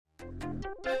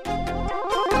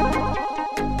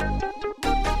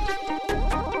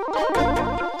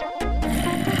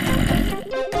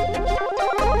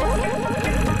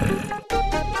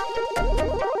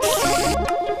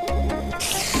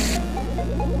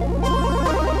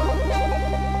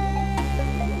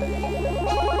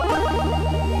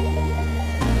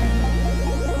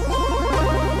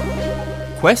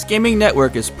Quest Gaming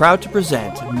Network is proud to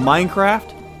present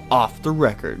Minecraft Off the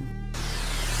Record.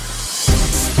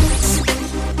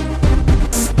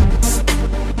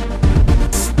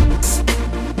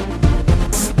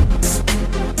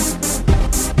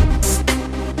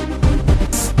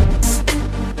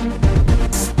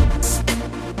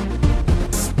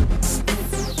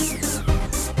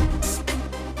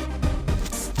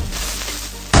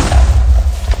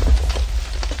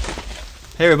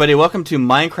 Hey everybody, welcome to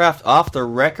Minecraft Off the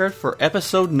Record for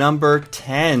episode number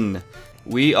 10.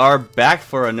 We are back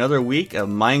for another week of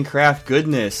Minecraft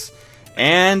goodness.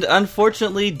 And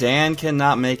unfortunately, Dan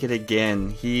cannot make it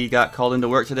again. He got called into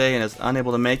work today and is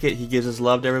unable to make it. He gives his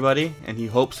love to everybody, and he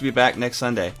hopes to be back next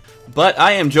Sunday. But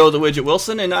I am Joe the Widget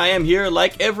Wilson, and I am here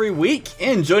like every week.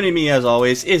 And joining me, as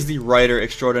always, is the writer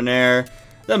extraordinaire,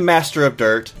 the master of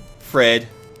dirt, Fred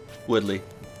Woodley.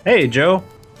 Hey, Joe.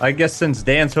 I guess since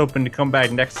Dan's hoping to come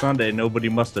back next Sunday, nobody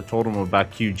must have told him about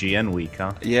QGN week,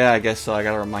 huh? Yeah, I guess so. I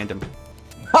gotta remind him.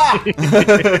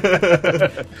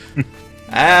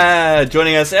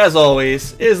 Joining us, as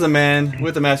always, is the man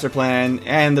with the master plan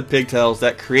and the pigtails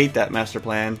that create that master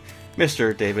plan,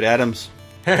 Mr. David Adams.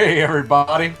 Hey,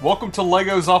 everybody. Welcome to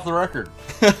Legos Off the Record.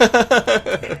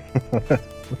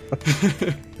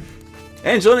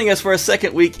 And joining us for a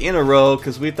second week in a row,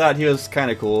 because we thought he was kind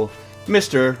of cool,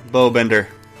 Mr. Bo Bender.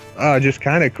 Just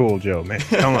kind of cool, Joe, man.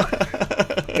 Come on.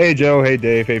 Hey, Joe. Hey,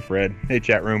 Dave. Hey, Fred. Hey,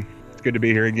 chat room. It's good to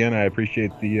be here again. I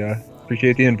appreciate the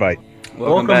invite.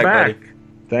 Welcome back, buddy.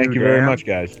 Thank you very much,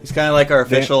 guys. He's kind of like our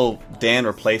official Dan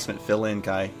replacement fill-in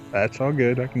guy. That's all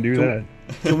good. I can do that.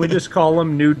 Can we just call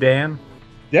him New Dan?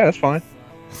 Yeah, that's fine.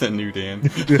 The new Dan.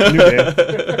 New Dan.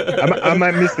 I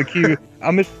might miss the cue.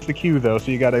 I'll miss the cue, though,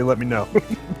 so you got to let me know.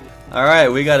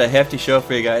 Alright, we got a hefty show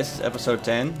for you guys. It's episode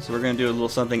 10, so we're going to do a little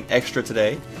something extra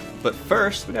today. But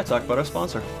first, we got to talk about our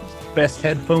sponsor. Best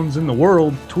headphones in the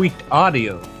world, Tweaked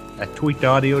Audio at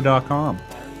tweakedaudio.com.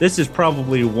 This is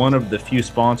probably one of the few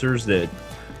sponsors that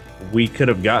we could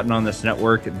have gotten on this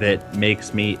network that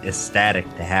makes me ecstatic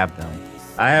to have them.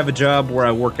 I have a job where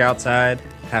I work outside,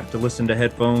 have to listen to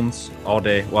headphones all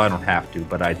day. Well, I don't have to,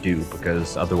 but I do,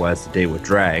 because otherwise the day would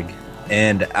drag.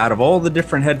 And out of all the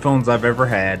different headphones I've ever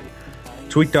had,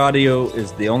 Tweaked Audio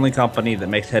is the only company that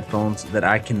makes headphones that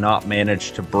I cannot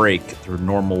manage to break through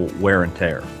normal wear and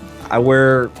tear. I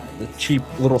wear the cheap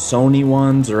little Sony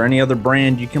ones or any other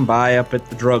brand you can buy up at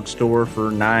the drugstore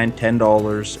for $9,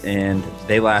 $10, and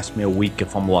they last me a week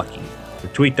if I'm lucky. The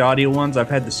Tweaked Audio ones, I've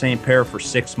had the same pair for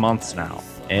 6 months now,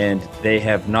 and they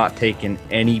have not taken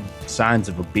any signs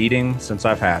of a beating since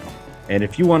I've had them. And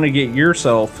if you want to get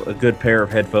yourself a good pair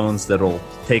of headphones that'll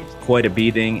take quite a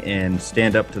beating and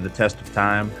stand up to the test of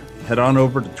time, head on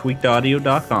over to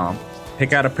tweakedaudio.com,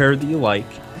 pick out a pair that you like,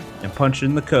 and punch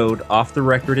in the code off the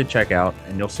record at checkout,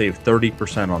 and you'll save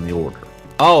 30% on the order.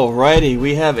 Alrighty,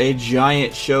 we have a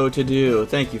giant show to do.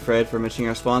 Thank you, Fred, for mentioning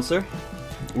our sponsor.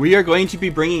 We are going to be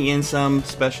bringing in some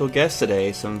special guests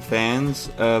today, some fans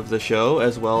of the show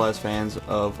as well as fans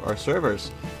of our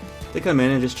servers. They come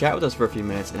in and just chat with us for a few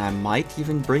minutes, and I might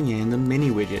even bring in the mini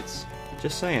widgets.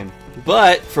 Just saying.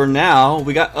 But for now,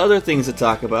 we got other things to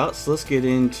talk about, so let's get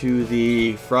into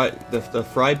the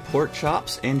fried pork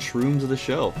chops and shrooms of the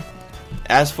show.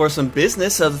 As for some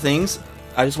business other things,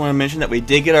 I just want to mention that we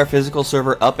did get our physical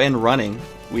server up and running.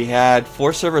 We had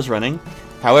 4 servers running.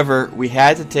 However,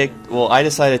 I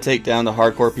decided to take down the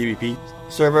hardcore PvP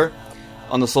server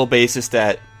on the sole basis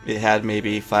that it had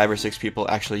maybe 5 or 6 people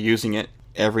actually using it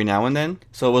every now and then,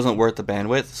 so it wasn't worth the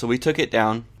bandwidth, so we took it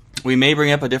down. We may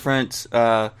bring up a different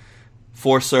 4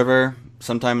 server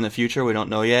sometime in the future, we don't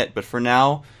know yet, but for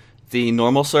now, the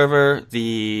normal server,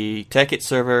 the tekkit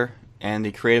server, and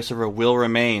the creative server will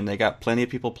remain. They got plenty of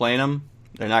people playing them,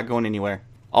 they're not going anywhere.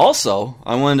 Also,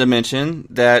 I wanted to mention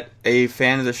that a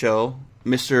fan of the show,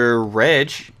 Mr.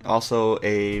 Reg, also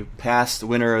a past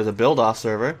winner of the Build-Off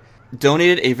server,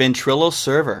 donated a Ventrilo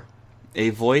server, a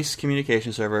voice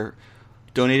communication server,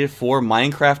 donated for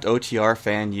Minecraft OTR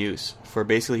fan use, for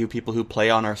basically people who play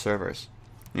on our servers.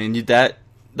 And the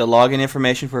login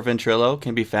information for Ventrilo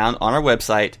can be found on our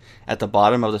website at the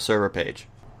bottom of the server page.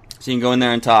 So you can go in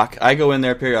there and talk. I go in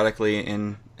there periodically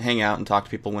and hang out and talk to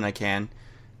people when I can,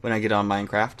 when I get on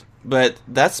Minecraft. But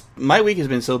my week has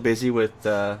been so busy with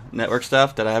network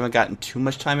stuff that I haven't gotten too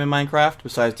much time in Minecraft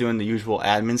besides doing the usual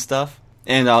admin stuff.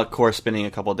 And of course spending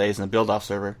a couple of days in the build-off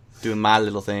server doing my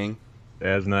little thing.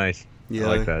 That's nice. Yeah. I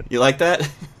like that. You like that?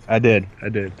 I did.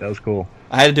 That was cool.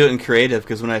 I had to do it in creative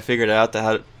because when I figured out that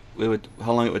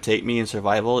how long it would take me in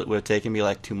survival, it would have taken me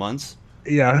like 2 months.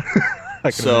 Yeah.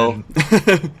 So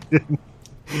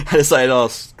I decided, oh,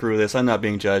 screw this. I'm not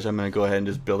being judged. I'm going to go ahead and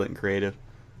just build it in creative.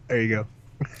 There you go.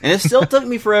 And it still took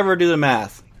me forever to do the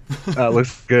math.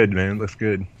 Looks good, man. Looks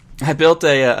good. I built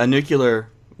a nuclear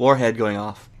warhead going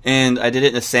off, and I did it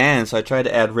in the sand. So I tried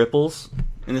to add ripples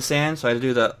in the sand. So I had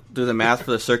to do the math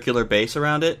for the circular base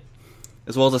around it,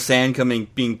 as well as the sand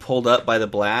being pulled up by the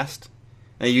blast.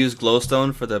 And I used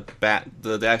glowstone for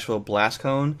the actual blast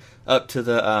cone up to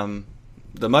the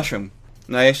mushroom.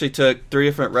 And I actually took 3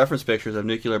 different reference pictures of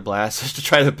nuclear blasts just to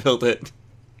try to build it.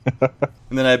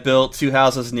 And then I built 2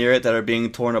 houses near it that are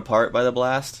being torn apart by the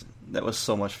blast. That was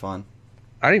so much fun.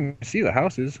 I didn't even see the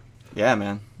houses. Yeah,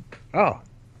 man. Oh,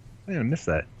 man, I missed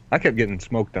that. I kept getting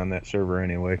smoked on that server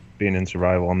anyway. Being in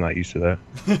survival, I'm not used to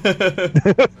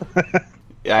that.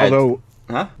 Yeah.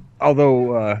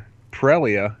 Although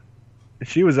Prelia,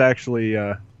 she was actually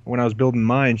when I was building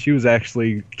mine, she was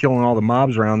actually killing all the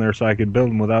mobs around there so I could build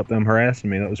them without them harassing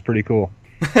me. That was pretty cool.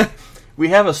 We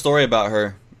have a story about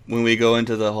her when we go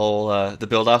into the whole the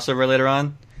build-off server later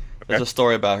on. There's a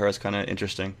story about her that's kind of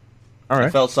interesting. All right. I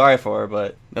felt sorry for her,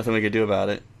 but nothing we could do about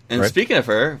it. And Right. speaking of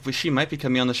her, she might be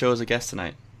coming on the show as a guest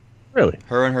tonight. Really?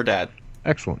 Her and her dad.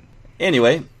 Excellent.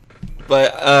 Anyway,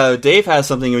 but Dave has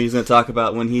something he's going to talk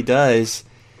about when he does.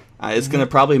 It's going to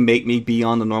probably make me be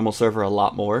on the normal server a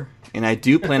lot more. And I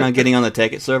do plan on getting on the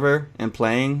tekkit server and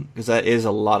playing, because that is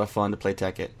a lot of fun to play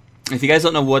tekkit. If you guys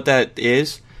don't know what that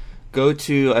is, go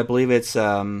to, I believe it's,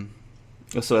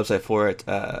 what's the website for it?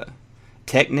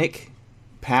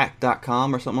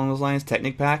 technicpack.com or something along those lines.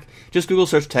 Technic Pack. Just Google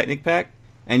search Technic Pack,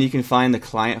 and you can find the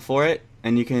client for it,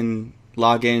 and you can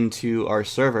log into our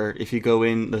server. If you go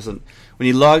in, when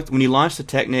you launch the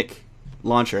Technic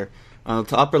launcher, on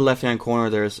the upper left-hand corner,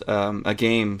 there's a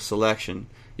game selection.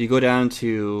 You go down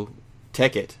to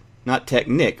Tekkit, not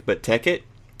Technic, but Tekkit,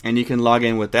 and you can log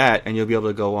in with that, and you'll be able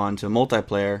to go on to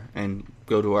multiplayer and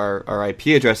go to our IP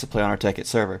address to play on our Tekkit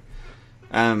server.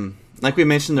 Like we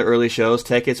mentioned in the early shows,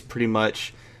 Tekkit's pretty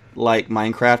much like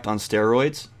Minecraft on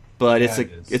steroids, but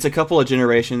it's a couple of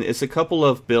generations, it's a couple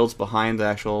of builds behind the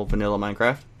actual vanilla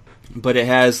Minecraft, but it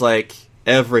has like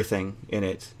everything in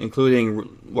it,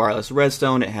 including wireless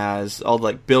redstone. It has all the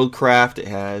like build craft. It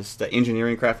has the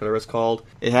engineering craft, whatever it's called.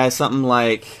 It has something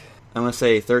like, I want to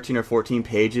say 13 or 14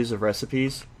 pages of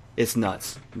recipes. It's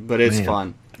nuts, but it's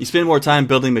fun. You spend more time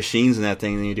building machines in that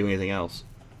thing than you do anything else.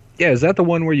 Yeah, is that the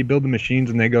one where you build the machines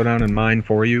and they go down and mine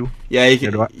for you? Yeah, you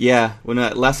can, yeah. When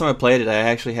last time I played it, I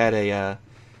actually had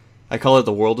I call it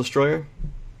the World Destroyer.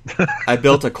 I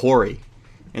built a quarry,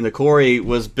 and the quarry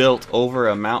was built over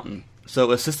a mountain. So it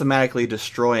was systematically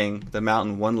destroying the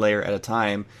mountain one layer at a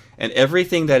time, and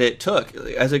everything that it took,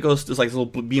 as it goes, it's like this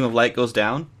little beam of light goes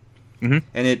down, and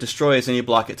it destroys any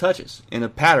block it touches. In a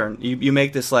pattern, you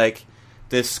make this like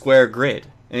this square grid.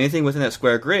 Anything within that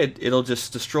square grid, it'll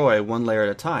just destroy one layer at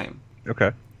a time.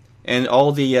 Okay. And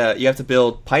all the you have to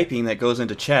build piping that goes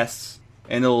into chests,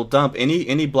 and it'll dump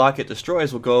any block it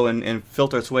destroys will go and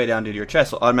filter its way down into your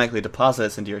chest. It'll automatically deposit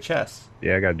it into your chest.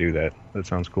 Yeah, I gotta do that. That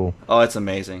sounds cool. Oh, it's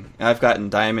amazing. I've gotten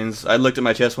diamonds. I looked at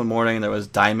my chest one morning, and there was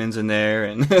diamonds in there,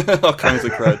 and all kinds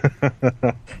of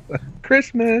crud.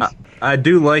 Christmas. I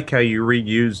do like how you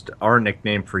reused our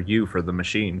nickname for you for the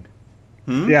machine.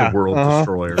 Yeah. The World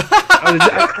Destroyer.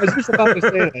 I was just about to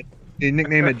say that. You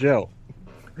nickname it Joe.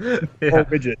 Or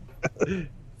Widget. It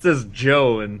says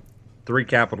Joe and 3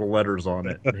 capital letters on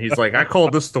it. And he's like, I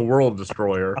call this the World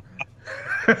Destroyer.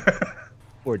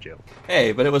 Poor Joe.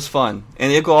 Hey, but it was fun,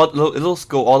 and it'll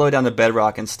go all the way down to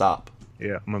bedrock and stop.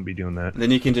 Yeah, I'm gonna be doing that. And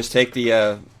then you can just take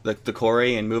the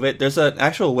quarry and move it. There's an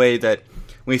actual way that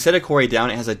when you set a quarry down,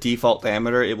 it has a default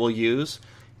diameter it will use,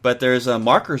 but there's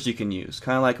markers you can use,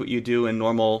 kind of like what you do in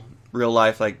normal real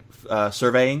life, like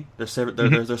surveying. They're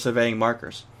surveying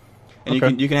markers,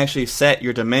 and you can actually set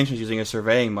your dimensions using a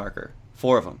surveying marker.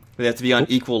 4 of them. They have to be on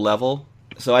equal level.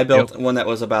 So I built one that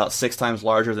was about 6 times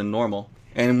larger than normal.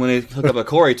 And when you hook up a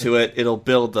quarry to it, it'll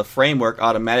build the framework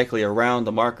automatically around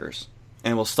the markers.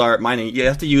 And we'll start mining. You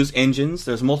have to use engines.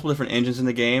 There's multiple different engines in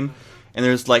the game. And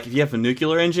there's like, if you have a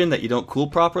nuclear engine that you don't cool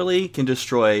properly, it can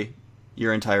destroy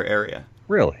your entire area.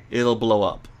 Really? It'll blow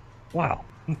up. Wow.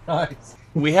 Nice.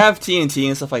 We have TNT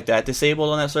and stuff like that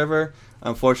disabled on that server.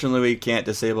 Unfortunately, we can't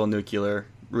disable nuclear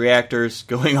reactors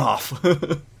going off.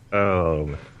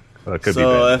 Oh. Well, it could be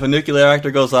So bad. if a nuclear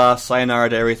reactor goes off, sayonara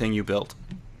to everything you built.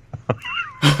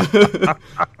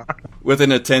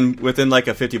 within like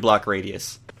a 50 block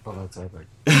radius. Oh, that's epic.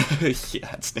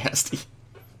 Yeah, it's nasty.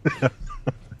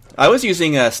 I was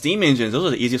using steam engines. Those are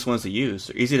the easiest ones to use.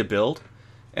 They're easy to build.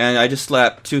 And I just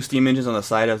slapped 2 steam engines on the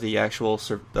side of the actual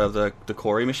the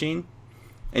quarry machine.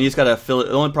 And you just gotta fill it.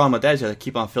 The only problem with that is you gotta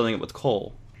keep on filling it with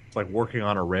coal. It's like working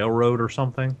on a railroad or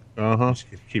something. Uh-huh. Just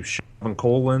keep shoving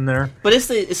coal in there. But it's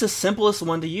the simplest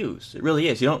one to use. It really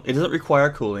is. It doesn't require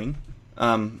cooling.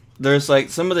 There's like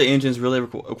some of the engines really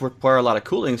require a lot of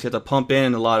cooling, so you have to pump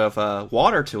in a lot of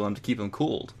water to them to keep them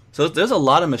cooled. So there's a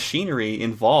lot of machinery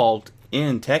involved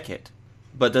in tekkit.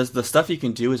 But the stuff you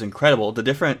can do is incredible.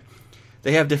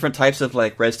 They have different types of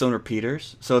like redstone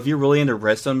repeaters. So if you're really into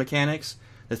redstone mechanics,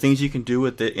 the things you can do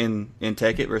with it in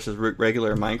tekkit versus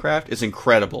regular Minecraft is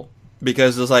incredible.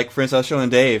 Because there's like, for instance, I was showing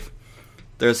Dave,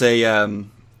 there's a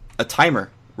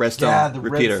timer redstone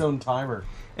repeater. Redstone timer.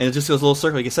 And it just goes a little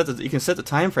circle. You can set the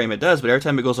time frame it does, but every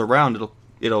time it goes around,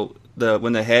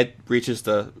 when the head reaches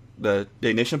the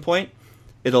ignition point,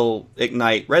 it'll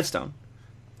ignite redstone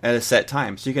at a set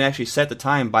time. So you can actually set the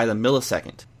time by the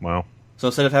millisecond. Wow. So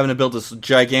instead of having to build this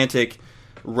gigantic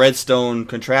redstone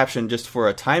contraption just for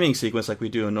a timing sequence like we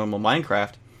do in normal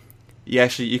Minecraft,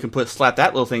 you can slap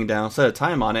that little thing down, set a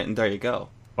time on it, and there you go.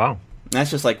 Wow. And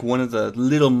that's just like one of the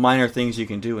little minor things you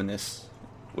can do in this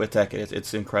with tekkit.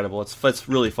 It's incredible. It's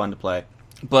really fun to play.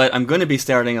 But I'm going to be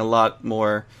starting a lot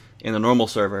more in the normal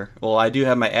server. Well, I do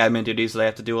have my admin duties that I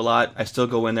have to do a lot. I still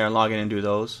go in there and log in and do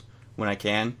those when I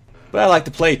can. But I like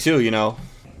to play too,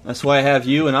 That's why I have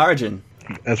you and Arjun.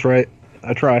 That's right.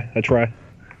 I try.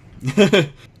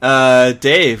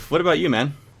 Dave, what about you,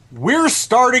 man? We're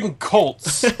starting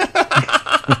cults.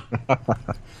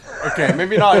 Okay,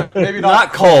 maybe not.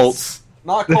 Not cults.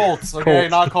 Not cults. Okay,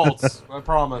 not cults. I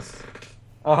promise.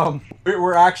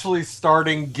 We're actually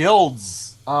starting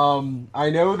guilds. I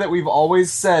know that we've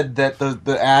always said that the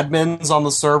admins on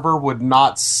the server would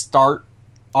not start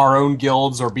our own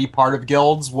guilds or be part of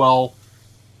guilds. Well,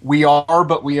 we are,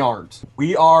 but we aren't.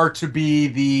 We are to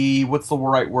be what's the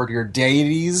right word here?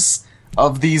 Deities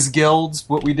of these guilds.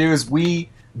 What we do is we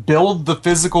build the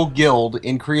physical guild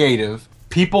in creative.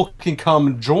 People can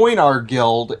come join our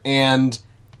guild, and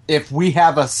if we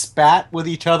have a spat with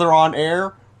each other on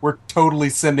air, we're totally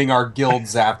sending our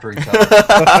guilds after each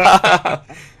other.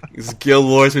 It's guild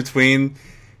wars between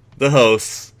the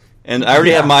hosts. And I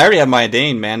already have my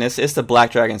Dane, man. It's the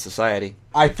Black Dragon Society.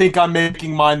 I think I'm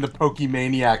making mine the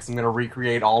Pokemaniacs. I'm going to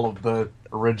recreate all of the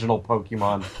original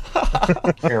Pokemon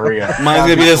area. Mine's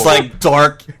going to be this like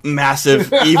dark,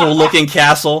 massive, evil-looking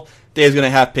castle. Dave's going to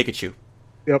have Pikachu.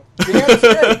 Yep.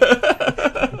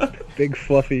 Yeah, Big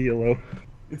fluffy yellow.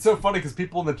 it's so funny because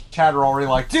people in the chat are already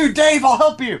like, "Dude, Dave, I'll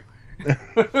help you."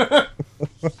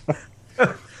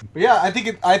 But yeah, I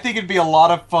think it'd be a lot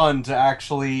of fun to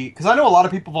actually, because I know a lot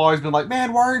of people have always been like,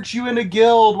 "Man, why aren't you in a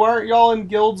guild? Why aren't y'all in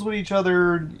guilds with each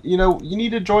other? You need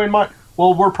to join mine."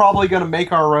 Well, we're probably going to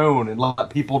make our own and let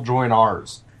people join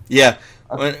ours. Yeah.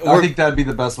 I think that'd be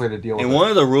the best way to deal with it. And one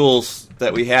of the rules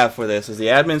that we have for this is the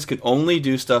admins can only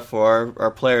do stuff for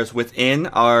our players within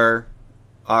our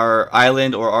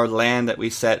island or our land that we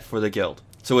set for the guild.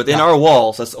 So within our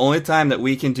walls, that's the only time that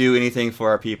we can do anything for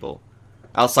our people.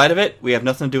 Outside of it, we have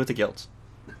nothing to do with the guilds.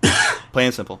 Plain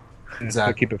and simple.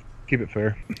 Exactly. Keep it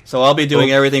fair. So I'll be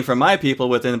doing everything for my people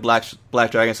within Black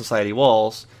Dragon Society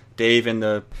walls. Dave in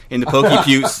the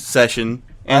Pokepute session.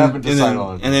 I haven't decided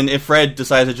on it. And then if Fred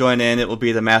decides to join in, it will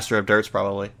be the Master of Dirts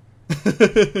probably.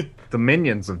 The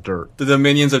minions of dirt. The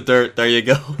minions of dirt. There you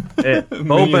go.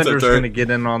 Bowbender's going to get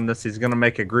in on this. He's going to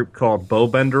make a group called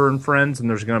Bowbender and Friends, and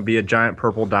there's going to be a giant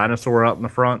purple dinosaur out in the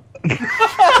front.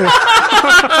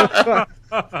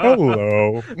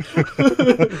 Hello.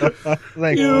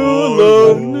 Thank You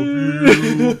love me.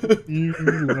 You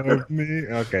love me.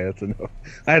 Okay, that's enough.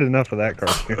 I had enough of that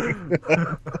cartoon.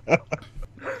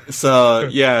 So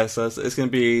it's going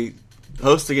to be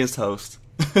host against host.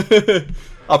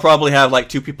 I'll probably have like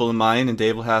 2 people in mind, and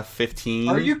Dave will have 15.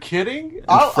 Are you kidding?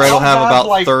 Fred will have about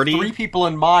like 30. 3 people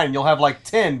in mind. You'll have like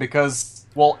 10 because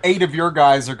 8 of your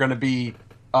guys are going to be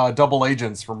double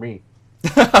agents for me.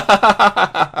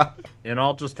 And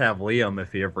I'll just have Liam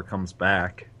if he ever comes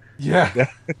back. Yeah.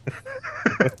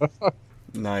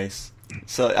 Nice.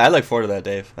 So I look forward to that,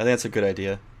 Dave. I think that's a good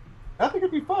idea. I think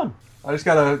it'd be fun. I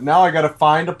gotta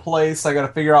find a place. I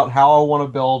gotta figure out how I want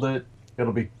to build it.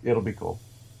 It'll be cool.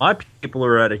 My people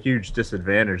are at a huge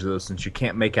disadvantage, though, since you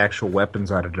can't make actual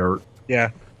weapons out of dirt.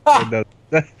 Yeah, it does.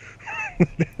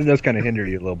 It does kind of hinder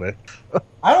you a little bit.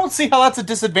 I don't see how that's a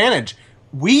disadvantage.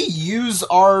 we use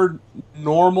our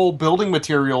normal building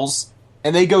materials,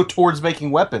 and they go towards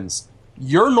making weapons.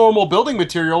 Your normal building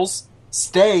materials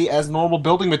stay as normal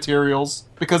building materials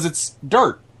because it's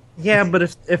dirt. Yeah, but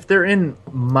if they're in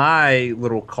my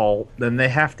little cult, then they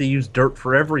have to use dirt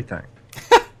for everything.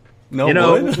 No, you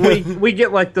know, wood? we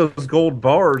get like those gold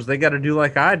bars. They got to do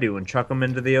like I do and chuck them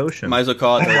into the ocean. Might as well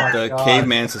call it the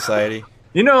caveman society.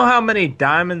 You know how many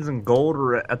diamonds and gold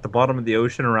are at the bottom of the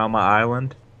ocean around my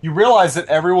island? You realize that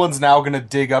everyone's now going to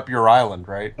dig up your island,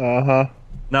 right? Uh-huh.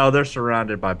 No, they're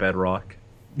surrounded by bedrock.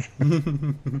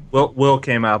 Will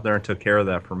came out there and took care of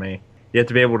that for me. You have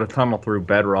to be able to tunnel through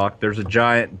bedrock. There's a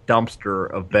giant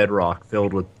dumpster of bedrock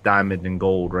filled with diamond and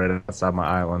gold right outside my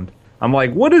island. I'm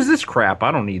like, what is this crap?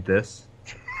 I don't need this.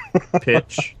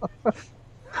 Pitch.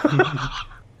 I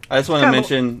just want to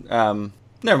mention...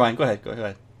 never mind. Go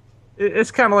ahead.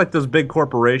 It's kind of like those big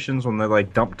corporations when they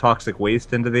like dump toxic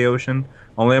waste into the ocean.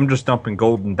 Only I'm just dumping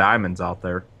gold and diamonds out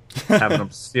there, having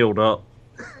them sealed up.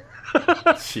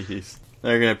 Jeez.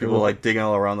 They're going to have people like digging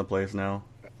all around the place now.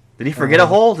 Did he forget a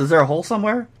hole? Is there a hole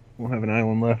somewhere? We'll have an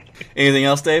island left. Anything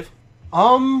else, Dave?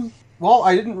 Well,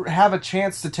 I didn't have a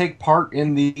chance to take part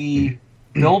in the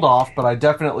build-off, but I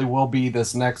definitely will be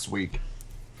this next week.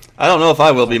 I don't know if I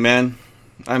will be, man.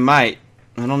 I might.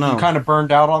 I don't know. You kind of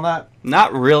burned out on that?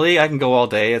 Not really. I can go all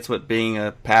day. That's what being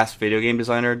a past video game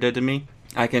designer did to me.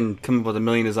 I can come up with a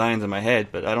million designs in my head,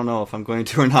 but I don't know if I'm going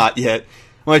to or not yet.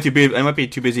 I might be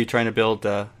too busy trying to build,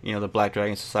 the Black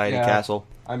Dragon Society castle.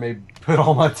 I may put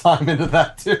all my time into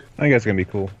that, too. I think it's going to be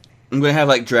cool. I'm going to have,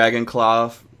 like, dragon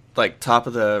claw, like, top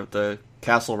of the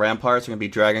castle ramparts are going to be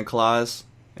dragon claws.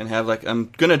 And have, like,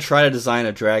 I'm going to try to design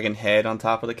a dragon head on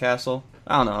top of the castle.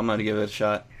 I don't know. I'm going to give it a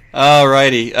shot.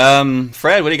 Alrighty.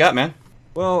 Fred, what do you got, man?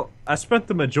 Well, I spent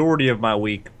the majority of my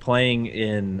week playing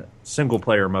in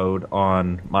single-player mode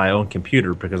on my own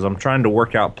computer because I'm trying to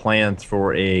work out plans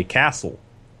for a castle.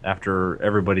 After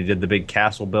everybody did the big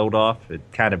castle build-off, it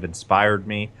kind of inspired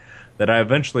me that I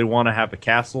eventually want to have a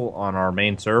castle on our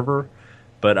main server,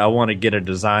 but I want to get a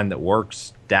design that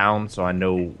works down so I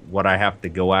know what I have to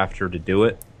go after to do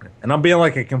it. And I'm being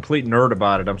like a complete nerd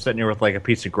about it. I'm sitting here with like a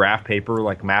piece of graph paper,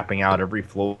 like mapping out every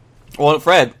floor. Well,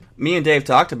 Fred, me and Dave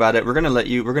talked about it. We're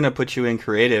gonna put you in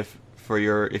creative for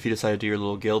if you decide to do your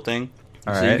little guild thing.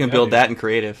 All so right. you can build that in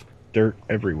creative. Dirt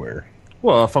everywhere.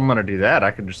 Well, if I'm going to do that,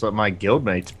 I can just let my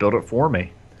guildmates build it for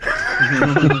me.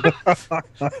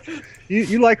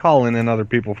 You like hauling in other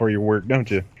people for your work, don't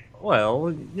you?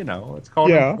 Well, it's called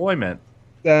employment.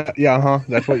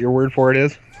 That's what your word for it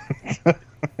is?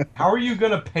 How are you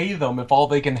going to pay them if all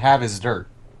they can have is dirt?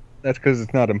 That's because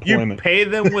it's not You employment. pay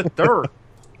them with dirt.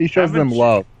 He shows them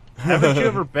love. Haven't you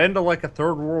ever been to like a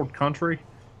third world country?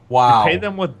 Wow. You pay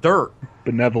them with dirt.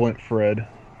 Benevolent Fred.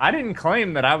 I didn't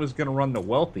claim that I was going to run the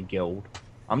wealthy guild.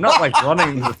 I'm not like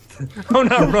running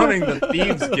the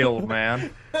thieves guild,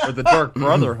 man, or the Dark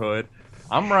Brotherhood.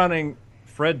 I'm running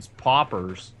Fred's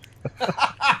Paupers.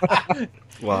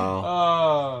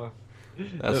 Wow.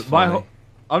 That's funny.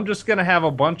 I'm just going to have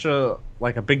a bunch of,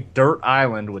 like a big dirt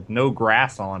island with no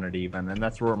grass on it even, and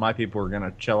that's where my people are going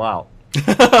to chill out.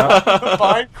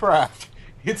 Minecraft.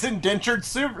 It's indentured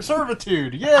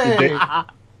servitude. Yay!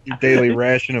 Your daily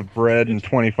ration of bread and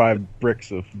 25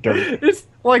 bricks of dirt. It's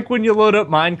like when you load up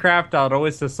Minecraft, it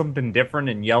always says something different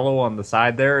in yellow on the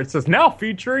side there. It says, now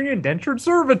featuring indentured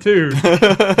servitude.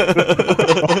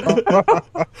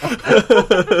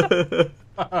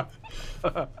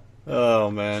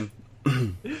 Oh, man.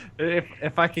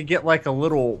 If I could get like a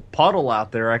little puddle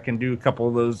out there, I can do a couple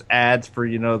of those ads for,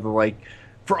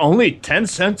 for only 10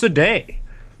 cents a day.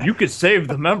 You could save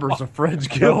the members of Fred's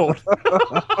Guild.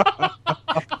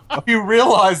 You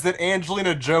realize that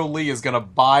Angelina Jolie is going to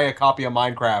buy a copy of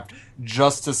Minecraft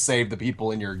just to save the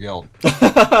people in your guild.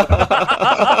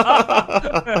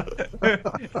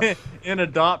 And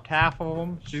adopt half of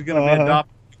them. She's going to be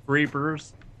adopting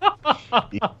creepers.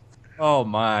 Oh,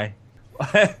 my.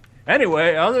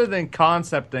 Anyway, other than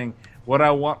concepting what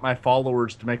I want my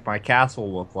followers to make my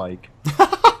castle look like.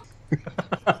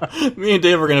 Me and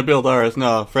Dave are going to build ours.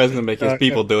 No, Fred's going to make his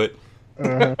people do it.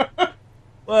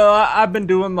 Well, I've been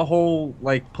doing the whole,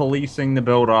 policing the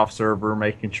build-off server,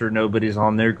 making sure nobody's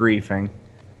on there griefing.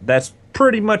 That's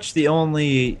pretty much the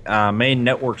only main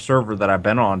network server that I've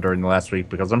been on during the last week,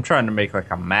 because I'm trying to make,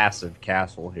 a massive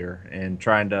castle here, and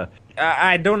trying to...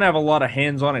 I don't have a lot of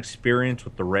hands-on experience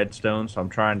with the redstone, so I'm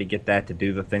trying to get that to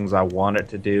do the things I want it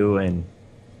to do, and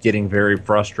getting very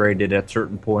frustrated at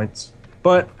certain points.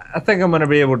 But I think I'm going to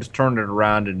be able to turn it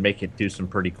around and make it do some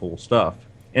pretty cool stuff.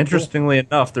 Interestingly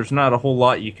enough, there's not a whole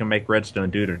lot you can make redstone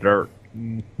do to dirt.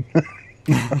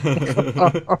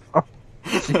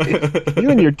 You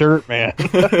and your dirt, man.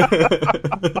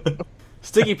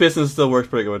 Sticky piston still works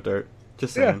pretty good with dirt.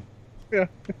 Just saying. Yeah.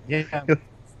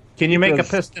 Can you make a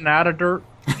piston out of dirt?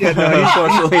 Yeah, no,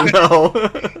 Unfortunately, no.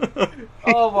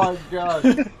 Oh my god.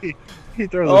 he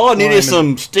throws All I the need is slime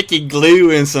some sticky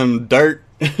glue and some dirt.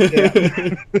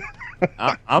 Yeah.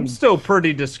 I'm still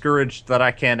pretty discouraged that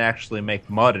I can't actually make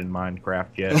mud in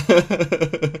Minecraft yet.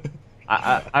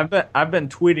 I've been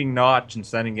tweeting Notch and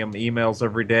sending him emails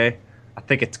every day. I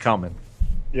think it's coming.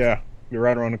 Yeah, you're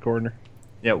right around the corner.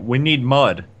 Yeah, we need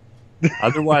mud.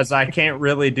 Otherwise, I can't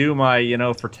really do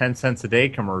my for 10 cents a day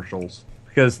commercials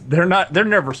because they're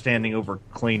never standing over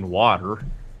clean water.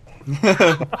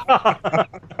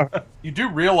 You do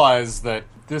realize that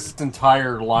this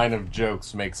entire line of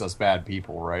jokes makes us bad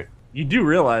people, right? You do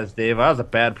realize, Dave, I was a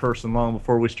bad person long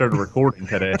before we started recording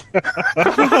today.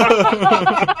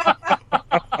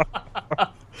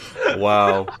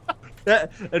 Wow.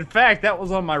 In fact, that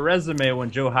was on my resume when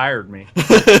Joe hired me.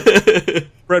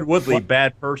 Fred Woodley,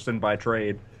 bad person by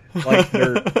trade. Like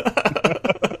dirt.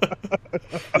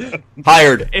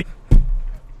 Hired.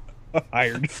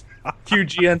 Hired.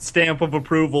 QGN stamp of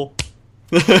approval.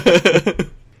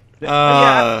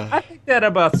 Uh, I think that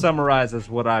about summarizes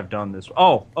what I've done this.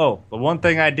 Oh, the one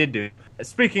thing I did do.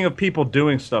 Speaking of people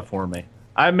doing stuff for me,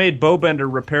 I made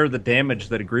Bowbender repair the damage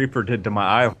that a griefer did to my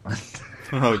island.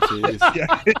 Oh, jeez.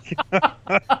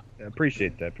 Yeah,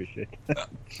 appreciate that.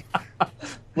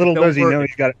 Little does he know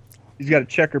he's got a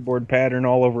checkerboard pattern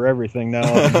all over everything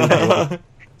now.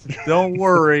 Don't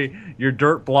worry, your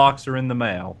dirt blocks are in the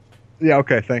mail. Yeah,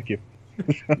 okay, thank you.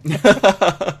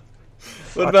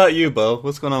 What about you, Bo?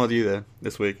 What's going on with you then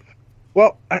this week?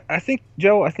 Well, I think,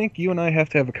 Joe, you and I have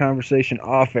to have a conversation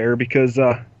off air because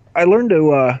I learned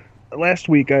to, last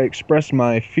week I expressed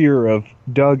my fear of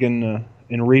Doug and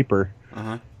Reaper.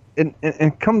 Uh-huh.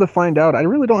 And come to find out, I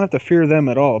really don't have to fear them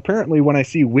at all. Apparently, when I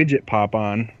see Widget pop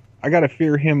on, I got to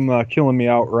fear him killing me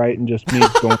outright and just me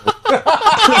going...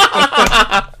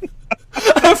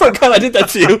 I forgot I did that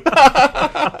to you.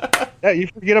 Yeah, you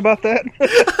forget about that?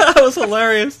 That was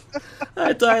hilarious.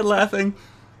 I died laughing.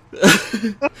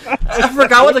 I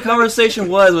forgot what the conversation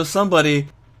was with somebody,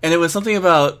 and it was something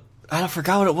about I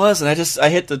forgot what it was, and I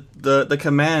hit the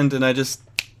command, and I just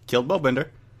killed Bowbender.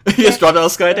 He just dropped out of the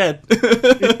sky dead.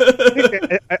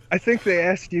 I think they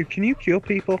asked you, "Can you kill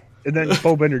people?" And then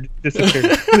Bowbender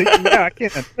disappeared. Yeah, I can.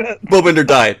 Bowbender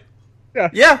died.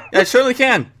 Yeah, I certainly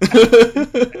can.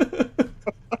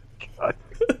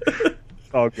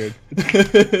 It's all good.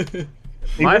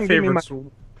 My favorite's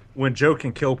when Joe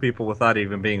can kill people without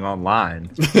even being online.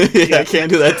 Yeah, I can't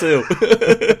do that too.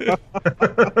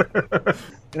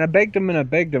 And I begged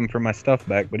him for my stuff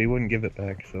back, but he wouldn't give it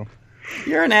back. So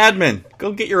You're an admin.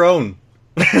 Go get your own.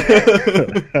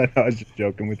 I was just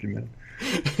joking with you, man.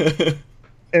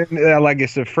 And like I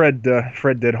said, Fred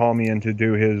did haul me in to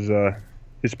do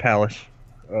his palace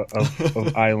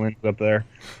of islands up there.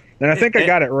 And I think I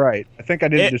got it right. I think I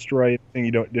didn't destroy anything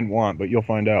you didn't want, but you'll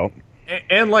find out.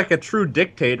 And like a true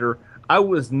dictator, I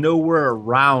was nowhere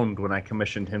around when I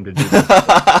commissioned him to do this.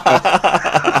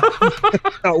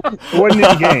 No, it wasn't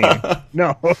in game.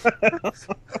 No.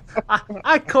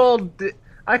 I called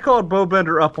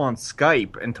Bowbender up on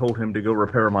Skype and told him to go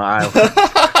repair my island.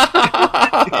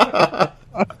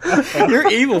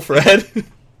 You're evil, Fred.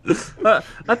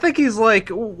 I think he's like,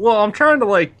 well, I'm trying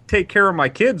to take care of my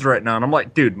kids right now, and I'm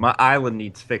like, dude, my island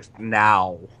needs fixed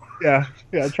now. Yeah,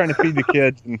 trying to feed the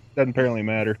kids and doesn't apparently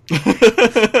matter.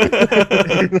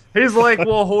 He's like,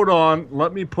 well, hold on,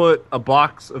 let me put a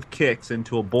box of Kicks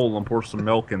into a bowl and pour some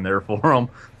milk in there for them.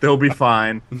 They'll be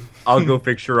fine. I'll go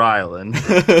fix your island.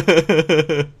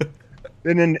 And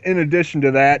then, in addition to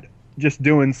that, just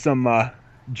doing some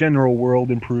general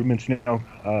world improvements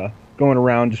now. Going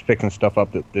around just fixing stuff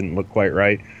up that didn't look quite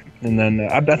right. And then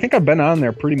I think I've been on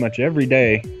there pretty much every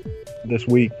day this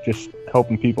week just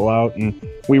helping people out. And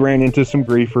we ran into some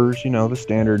griefers, the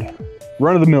standard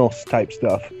run-of-the-mill type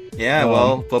stuff. Yeah,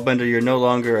 well, Bowbender, you're no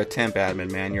longer a temp admin,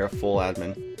 man. You're a full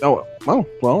admin. Oh,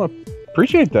 well, I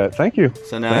appreciate that. Thank you.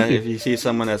 So now if you see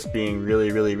someone that's being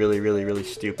really, really, really, really, really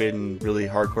stupid and really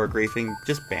hardcore griefing,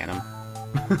 just ban them.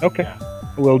 Okay.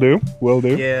 Will do.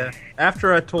 Yeah.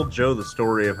 After I told Joe the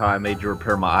story of how I made you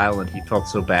repair my island, he felt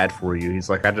so bad for you. He's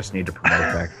like, I just need to promote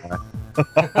that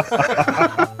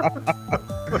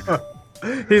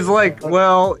guy. He's like,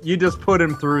 well, you just put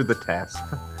him through the test.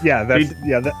 Yeah,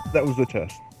 that was the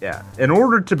test. Yeah. In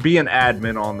order to be an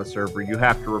admin on the server, you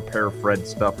have to repair Fred's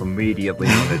stuff immediately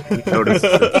when he notices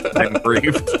it's been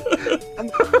griefed.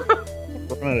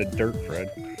 We're not a dirt,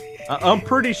 Fred. I'm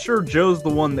pretty sure Joe's the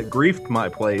one that griefed my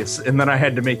place, and then I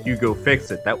had to make you go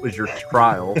fix it. That was your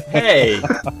trial. Hey! You're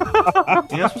not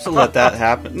supposed to let that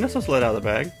happen. You're not supposed to let it out of the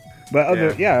bag. But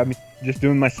I mean, just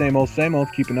doing my same old,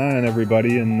 keep an eye on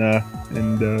everybody and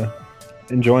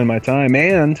enjoying my time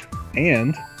and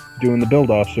doing the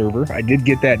build-off server. I did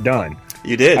get that done.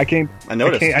 You did. I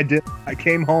noticed. I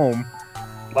came home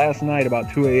last night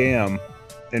about 2 a.m.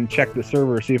 and checked the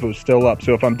server to see if it was still up.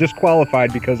 So if I'm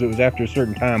disqualified because it was after a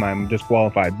certain time, I'm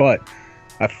disqualified. But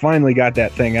I finally got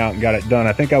that thing out and got it done.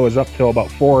 I think I was up till about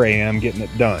 4 a.m. getting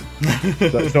it done.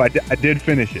 so I did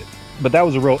finish it. But that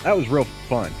was real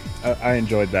fun. I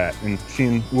enjoyed that. And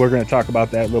we're going to talk about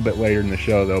that a little bit later in the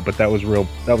show, though. But that was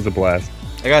a blast.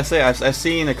 I gotta say, I've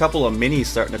seen a couple of minis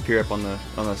starting to appear up on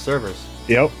the servers.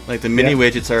 Yep. Like the mini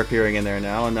widgets are appearing in there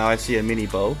now, and now I see a mini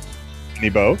bow. Mini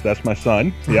bow, that's my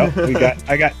son. Yep.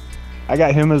 I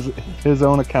got him as his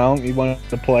own account. He wanted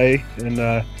to play,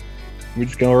 and we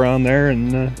just go around there,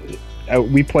 and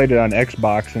we played it on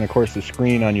Xbox, and of course the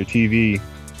screen on your TV.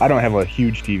 I don't have a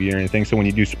huge TV or anything, so when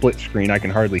you do split screen, I can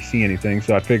hardly see anything.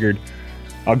 So I figured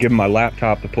I'll give him my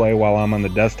laptop to play while I'm on the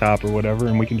desktop or whatever,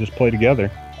 and we can just play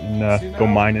together and go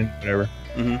mining, whatever.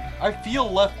 Mm-hmm. I feel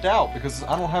left out because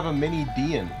I don't have a mini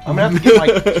Dean. I'm gonna have to get my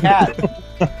cat.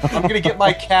 I'm gonna get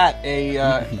my cat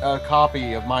a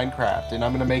copy of Minecraft, and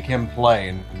I'm gonna make him play.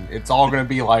 And it's all gonna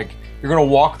be like you're gonna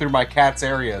walk through my cat's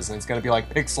areas, and it's gonna be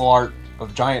like pixel art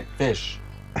of giant fish.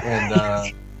 And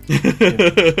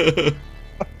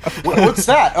what's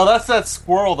that? Oh, that's that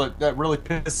squirrel that really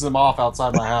pisses him off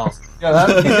outside my house. Yeah,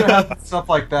 he's gonna have stuff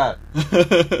like that.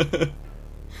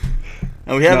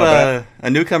 And we have a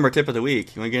newcomer tip of the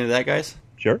week. You want to get into that, guys?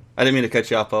 Sure. I didn't mean to cut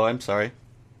you off, Bo. I'm sorry.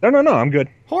 No, I'm good.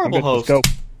 Horrible I'm good. host.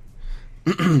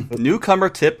 Let's go. Newcomer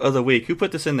tip of the week. Who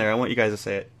put this in there? I want you guys to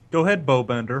say it. Go ahead,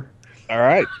 Bowbender. All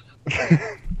right.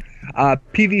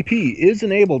 PvP is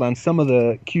enabled on some of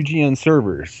the QGN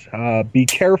servers. Be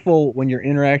careful when you're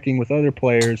interacting with other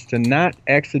players to not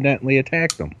accidentally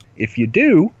attack them. If you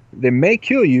do, they may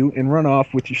kill you and run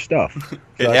off with your stuff.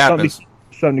 It happens.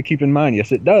 Something to keep in mind.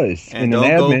 Yes, it does. And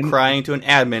don't go crying to an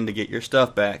admin to get your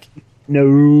stuff back.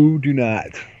 No, do not.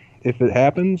 If it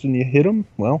happens and you hit them,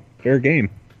 well, fair game.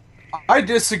 I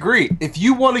disagree. If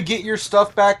you want to get your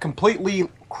stuff back, completely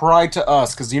cry to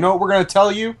us, because you know what we're going to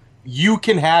tell you? You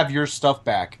can have your stuff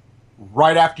back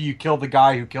right after you kill the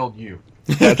guy who killed you.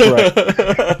 That's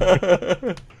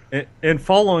right. In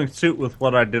following suit with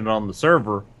what I did on the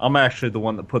server, I'm actually the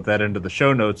one that put that into the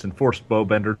show notes and forced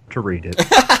Bowbender to read it.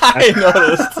 I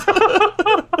noticed.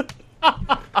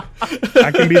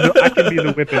 I can be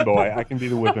the whipping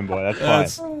boy.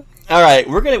 That's fine. All right,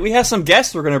 we have some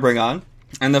guests we're gonna bring on,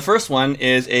 and the first one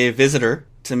is a visitor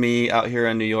to me out here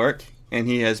in New York, and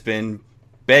he has been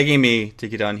begging me to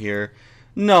get on here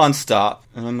non-stop,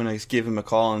 and I'm gonna give him a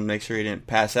call and make sure he didn't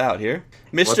pass out here.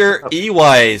 Mr.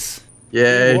 E-Wise.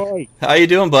 Yay. How you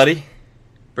doing, buddy?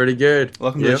 Pretty good.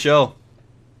 Welcome to the show.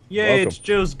 Yay, Welcome. It's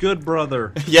Joe's good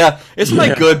brother. Yeah, it's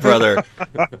my good brother.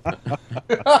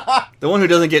 The one who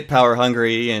doesn't get power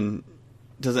hungry and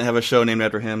doesn't have a show named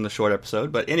after him, the short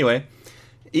episode. But anyway,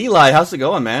 Eli, how's it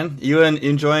going, man? You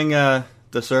enjoying the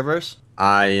servers?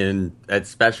 I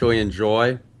especially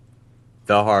enjoy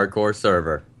the hardcore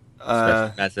server.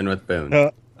 Especially messing with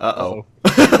Boone. Uh-oh.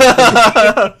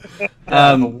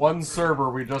 The one server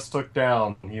we just took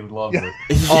down, he loves it.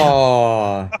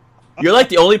 Oh, You're like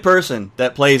the only person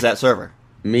that plays that server.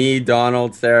 me,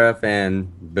 Donald, Seraph,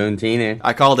 and Boontini.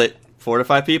 I called it 4 to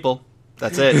 5 people.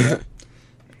 That's it.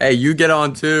 Hey, you get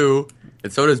on too,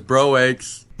 and so does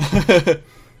Broakes.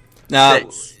 Now,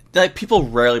 6. like, people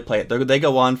rarely play it. They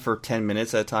go on for 10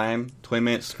 minutes at a time, 20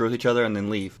 minutes, screw with each other, and then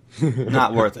leave.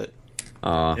 Not worth it.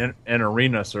 An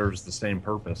arena serves the same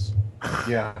purpose.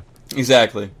 Yeah.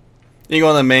 Exactly. You go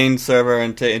on the main server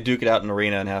and duke it out in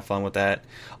arena and have fun with that.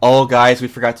 Oh, guys, we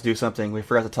forgot to do something. We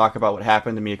forgot to talk about what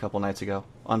happened to me a couple nights ago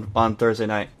on Thursday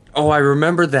night. Oh, I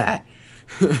remember that.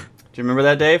 Do you remember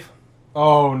that, Dave?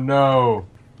 Oh, no.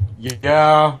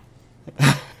 Yeah.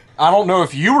 I don't know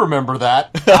if you remember that.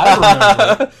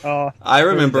 I remember. I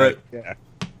remember it. Yeah.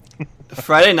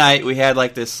 Friday night, we had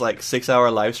this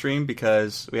 6-hour live stream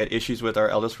because we had issues with our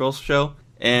Elder Scrolls show.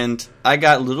 And I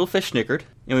got little fish snickered.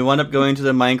 And we wound up going to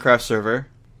the Minecraft server.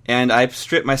 And I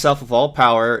stripped myself of all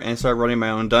power and started running my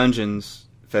own dungeons,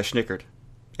 fish snickered.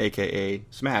 A.k.a.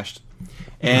 smashed.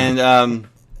 And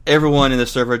everyone in the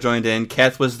server joined in.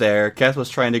 Keth was there. Keth was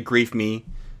trying to grief me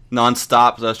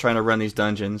non-stop as I was trying to run these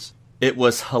dungeons. It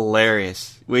was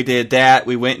hilarious. We did that.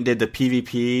 We went and did the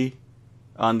PvP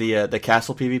on the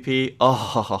castle PvP.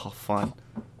 Oh, fun.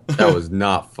 That was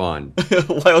not fun.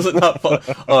 Why was it not fun?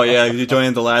 Oh, yeah, you joined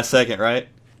in the last second, right?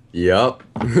 Yup.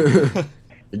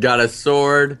 He got a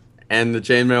sword and the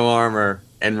chainmail armor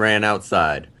and ran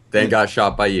outside. Then got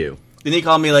shot by you. Then he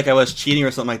called me like I was cheating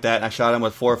or something like that, and I shot him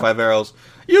with 4 or 5 arrows.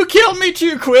 You killed me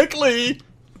too quickly!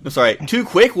 I'm sorry, too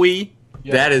quick,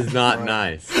 Yeah. That is not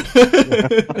nice.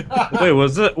 Wait,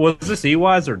 was this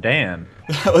Ewise or Dan?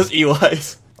 That was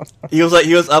Ewise. He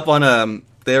was up on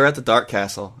they were at the Dark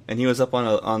Castle, and he was up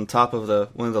on top of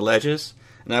one of the ledges,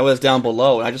 and I was down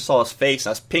below, and I just saw his face, and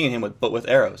I was pinging him with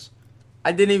arrows.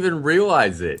 I didn't even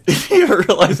realize it. You didn't even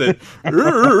realize it.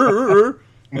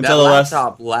 Until that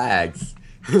laptop lags.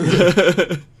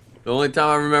 The only time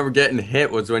I remember getting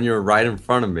hit was when you were right in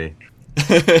front of me.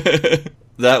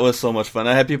 That was so much fun.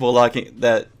 I had people locking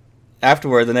that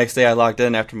afterward. The next day, I logged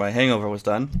in after my hangover was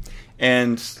done,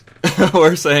 and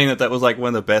we're saying that was like one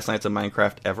of the best nights of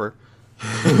Minecraft ever.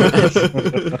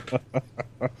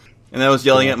 And I was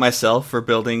yelling at myself for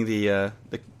building the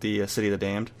City of the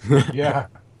Damned. Yeah.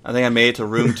 I think I made it to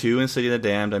room 2 in City of the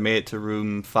Damned. I made it to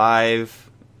room 5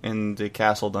 in the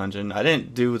castle dungeon. I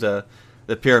didn't do the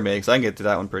pyramid because I can get to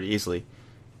that one pretty easily,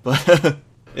 but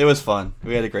it was fun.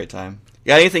 We had a great time.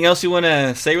 Got anything else you want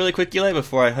to say really quick, Eli,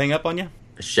 before I hang up on you?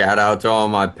 Shout out to all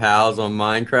my pals on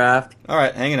Minecraft. All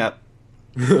right, hanging up.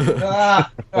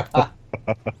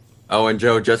 Oh, and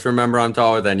Joe, just remember I'm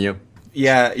taller than you.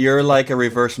 Yeah, you're like a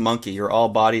reverse monkey. You're all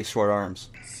body, short arms.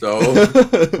 So?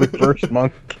 Reverse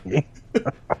monkey.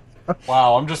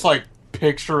 Wow, I'm just like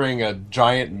picturing a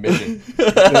giant midget.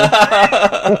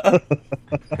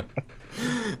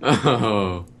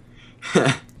 Oh.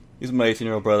 He's my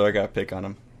 18-year-old brother. I got to pick on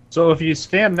him. So if you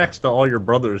stand next to all your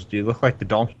brothers, do you look like the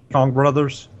Donkey Kong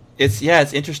brothers? It's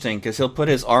interesting because he'll put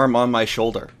his arm on my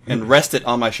shoulder and rest it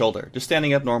on my shoulder, just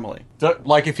standing up normally.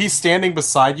 Like if he's standing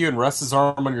beside you and rests his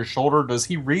arm on your shoulder, does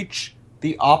he reach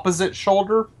the opposite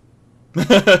shoulder?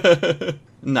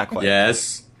 Not quite.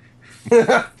 Yes.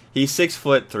 He's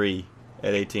 6'3"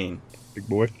 at 18. Big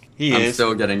boy. I'm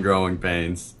still getting growing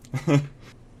pains.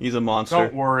 He's a monster.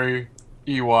 Don't worry,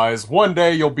 E-Wise. One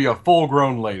day you'll be a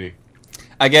full-grown lady.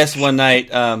 I guess one night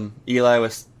Eli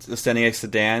was standing next to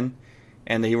Dan,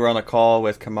 and he were on a call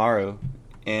with Kamaru,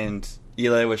 and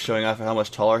Eli was showing off how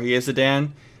much taller he is than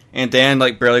Dan, and Dan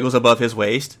like barely goes above his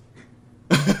waist.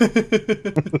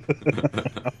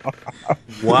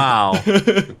 Wow.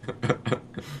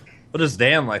 What is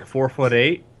Dan, like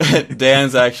 4'8"?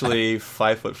 Dan's actually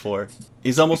 5'4".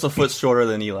 He's almost a foot shorter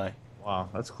than Eli. Wow,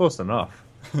 that's close enough.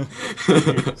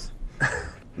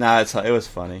 Nah, it was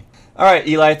funny. All right,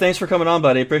 Eli, thanks for coming on,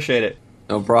 buddy. Appreciate it.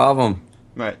 No problem.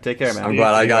 All right, take care, man. I'm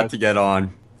glad I got to get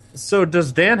on. So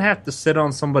does Dan have to sit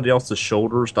on somebody else's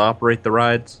shoulders to operate the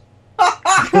rides?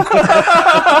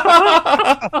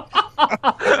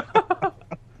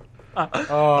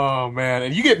 Oh, man.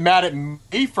 And you get mad at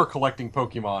me for collecting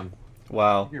Pokemon.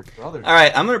 Wow. Your brother. All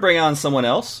right, I'm going to bring on someone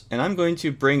else, and I'm going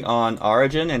to bring on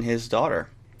Origin and his daughter.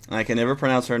 I can never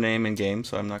pronounce her name in game,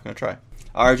 so I'm not going to try.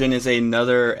 Origin is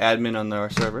another admin on our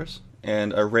servers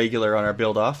and a regular on our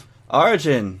build-off.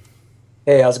 Origin.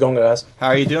 Hey, how's it going, guys? How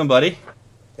are you doing, buddy?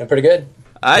 I'm pretty good.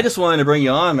 I just wanted to bring you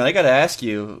on, man. I got to ask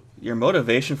you, your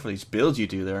motivation for these builds you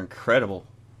do, they're incredible.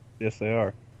 Yes, they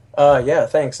are. Yeah,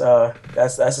 thanks.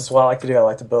 That's just what I like to do. I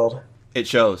like to build. It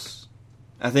shows.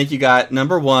 I think you got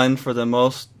number 1 for the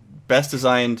best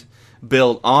designed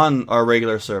build on our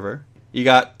regular server. You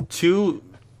got two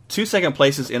second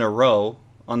places in a row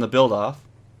on the build-off.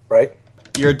 Right.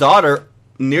 Your daughter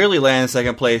nearly landed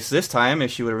second place this time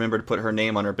if she would remember to put her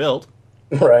name on her build.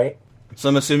 Right. So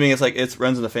I'm assuming it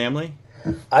runs in the family?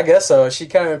 I guess so. She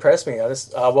kind of impressed me.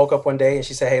 I woke up one day and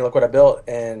she said, "Hey, look what I built,"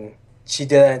 and she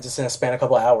did that just in a span of a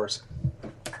couple of hours.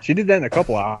 She did that in a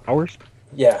couple of hours?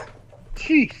 Yeah.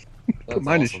 Jeez. Put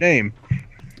mine to shame.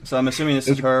 So I'm assuming this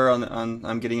is her on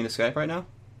I'm getting into Skype right now?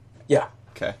 Yeah.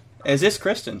 Okay. Is this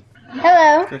Kristen?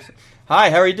 Hello. Kristen. Hi,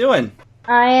 how are you doing?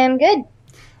 I am good.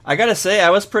 I gotta say, I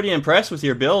was pretty impressed with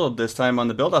your build this time on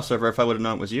the build-off server if I would have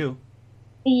known it was you.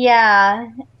 Yeah,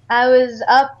 I was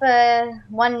up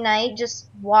one night just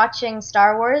watching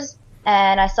Star Wars,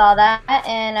 and I saw that,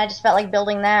 and I just felt like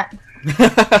building that.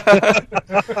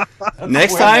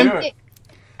 Next time?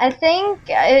 I think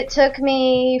it took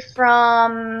me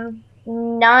from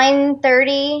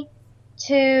 9:30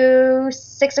 to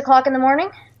 6 o'clock in the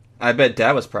morning. I bet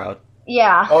Dad was proud.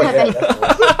 Yeah. Oh yeah. Definitely.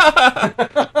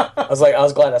 I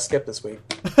was glad I skipped this week.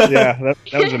 Yeah, that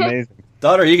was amazing.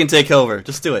 Daughter, you can take over.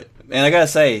 Just do it. And I gotta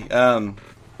say, how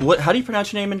do you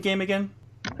pronounce your name in game again?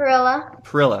 Perilla.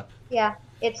 Perilla. Yeah,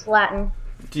 it's Latin.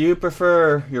 Do you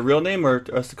prefer your real name or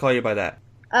us to call you by that?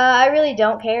 I really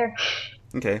don't care.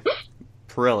 Okay.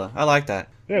 Perilla. I like that.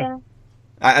 Yeah.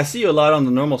 I see you a lot on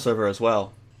the normal server as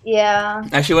well. Yeah.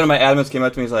 Actually, one of my admins came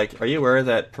up to me. He's like, "Are you aware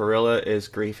that Perilla is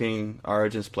griefing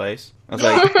Origin's place?" I was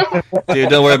like, "Dude,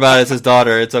 don't worry about it. It's his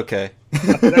daughter. It's okay."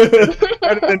 That'd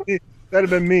have been me. That'd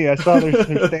have been me. I saw her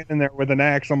standing there with an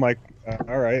axe. I'm like,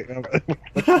 all right, what you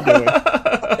doing? Yeah,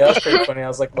 that was pretty funny. I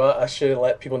was like, well, I should have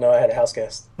let people know I had a house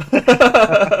guest.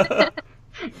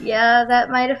 Yeah, that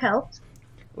might have helped.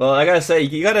 Well, I gotta say,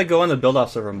 you gotta go on the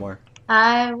build-off server more.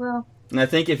 I will. And I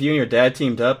think if you and your dad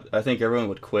teamed up, I think everyone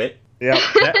would quit. Yeah,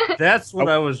 That's what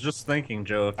I was just thinking,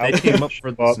 Joe. If they team up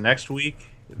for this next week,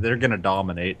 they're gonna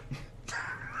dominate.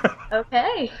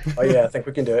 Okay. Oh yeah, I think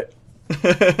we can do it.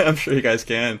 I'm sure you guys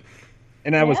can.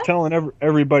 and I was telling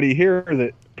everybody here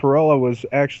that Perella was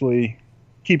actually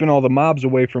keeping all the mobs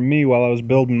away from me while I was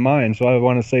building mine. So I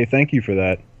want to say thank you for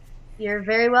that. You're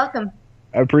very welcome.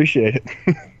 I appreciate it.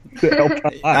 It helped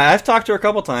a lot. I've talked to her a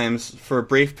couple times for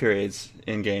brief periods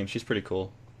in game. She's pretty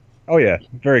cool. Oh yeah,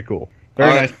 very cool.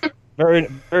 Very nice.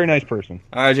 Very nice person.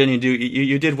 All right, Jen,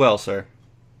 you did well, sir.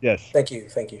 Yes. Thank you.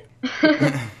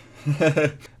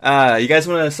 You guys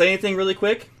want to say anything really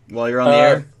quick while you're on the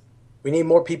air? We need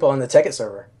more people on the Tekkit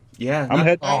server. Yeah, I'm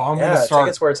heading. I'm Yeah, gonna start.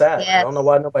 Tekkit's where it's at. Yeah. I don't know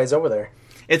why nobody's over there.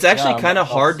 it's actually Yeah, kind of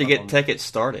I'm hard to get also- Tekkit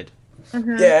started.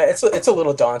 Mm-hmm. Yeah, it's a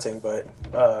little daunting, but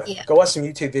Yeah. go watch some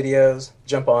YouTube videos,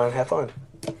 jump on, have fun.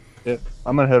 Yeah,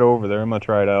 I'm gonna head over there. I'm gonna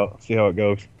try it out. See how it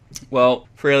goes. Well,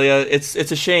 Frelia, it's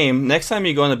a shame. Next time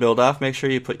you go on the build off, make sure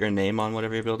you put your name on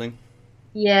whatever you're building.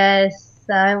 Yes,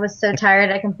 I was so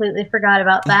tired I completely forgot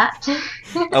about that.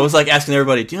 I was like asking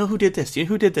everybody, "Do you know who did this? Do you know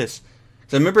who did this?"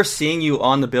 So I remember seeing you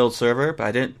on the build server, but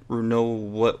I didn't know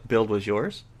what build was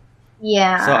yours.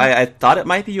 Yeah. So I thought it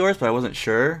might be yours, but I wasn't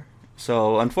sure.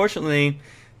 So unfortunately,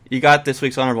 you got this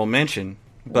week's honorable mention,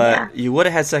 but Yeah. you would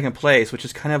have had second place, which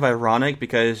is kind of ironic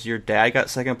because your dad got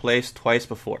second place twice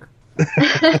before.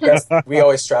 We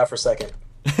always strive for second.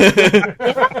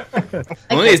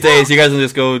 One of these days, you guys will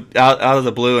just go out of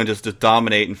the blue and just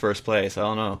dominate in first place. I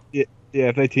don't know. Yeah,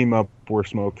 if they team up, we're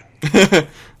smoked.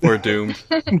 We're doomed.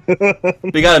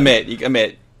 But you gotta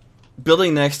admit,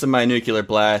 building next to my nuclear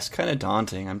blast, kind of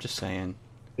daunting. I'm just saying.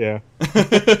 Yeah.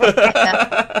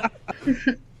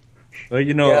 Well,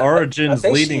 you know, Yeah, I Origin's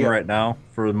think leading she- right now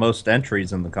for the most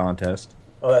entries in the contest.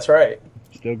 Oh, that's right.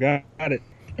 Still got it.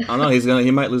 I don't know.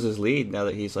 He might lose his lead now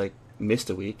that he's like missed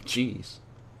a week. Jeez.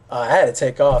 I had to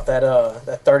take off that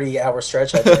 30-hour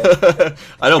stretch I did.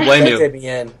 I don't blame That did you. me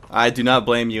in. I do not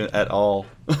blame you at all.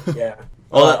 Yeah.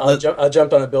 Well, I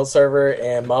jumped on a build server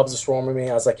and mobs were swarming me.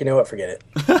 I was like, you know what? Forget it.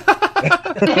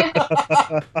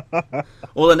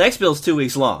 Well, the next build's 2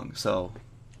 weeks long, so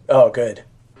Oh, good.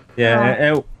 Yeah,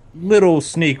 and little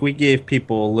sneak, we gave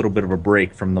people a little bit of a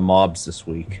break from the mobs this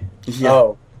week. yeah,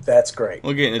 Oh, that's great.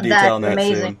 we'll get into detail on that That's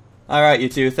soon. amazing. All right, you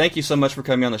two. Thank you so much for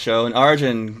coming on the show. And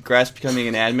Arjun, congrats becoming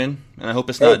an admin. And I hope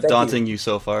it's Hey, not thank daunting you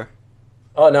so far.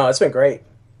 Oh, no, it's been great.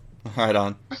 Right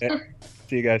on. Yeah.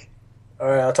 See you guys. All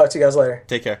right, I'll talk to you guys later.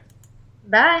 Take care.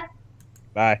 Bye.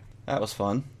 Bye. That was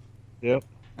fun. Yep.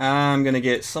 I'm going to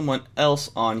get someone else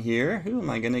on here. Who am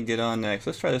I going to get on next?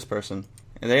 Let's try this person.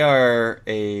 And they are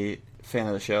a fan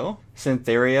of the show.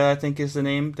 Syntheria, I think is the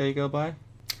name they go by.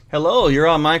 Hello, you're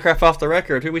on Minecraft Off the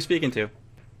Record. Who are we speaking to?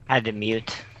 Had to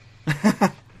mute.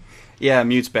 Yeah,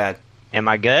 mute's bad. Am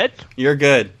I good? You're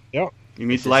good. Yep. You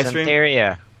mute the live stream?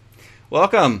 Area.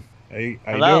 Welcome. Hey,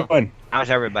 how Hello. you doing? How's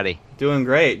everybody? Doing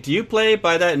great. Do you play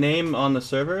by that name on the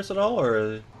servers at all,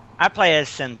 or? I play as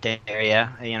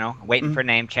Syntheria, waiting for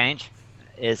name change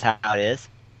is how it is.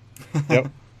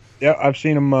 Yep. Yeah, I've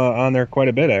seen them on there quite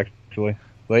a bit actually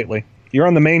lately. You're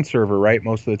on the main server, right?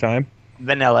 Most of the time.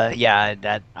 Vanilla, yeah,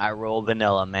 that I roll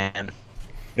vanilla, man.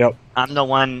 Yep. I'm the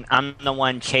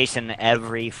one chasing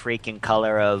every freaking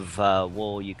color of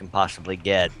wool you can possibly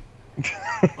get.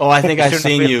 Oh, I think I've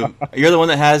seen you. You're the one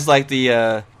that has like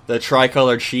the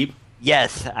tricolored sheep.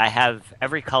 Yes, I have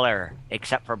every color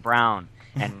except for brown,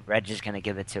 and Reg is gonna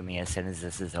give it to me as soon as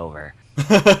this is over.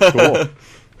 Cool.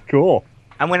 Cool.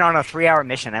 I went on a 3-hour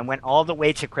mission. I went all the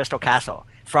way to Crystal Castle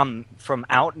from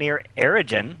out near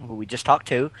Erigen, who we just talked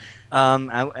to.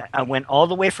 I went all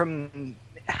the way from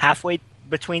halfway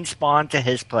between spawn to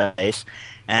his place,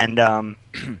 and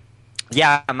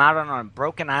yeah, I'm out on a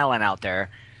broken island out there,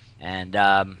 and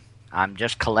I'm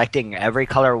just collecting every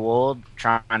color wool,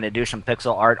 trying to do some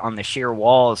pixel art on the sheer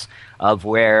walls of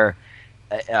where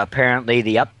apparently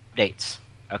the updates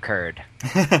occurred.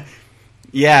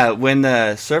 Yeah, when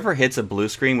the server hits a blue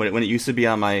screen, when it used to be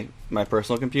on my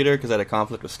personal computer because I had a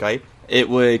conflict with Skype, it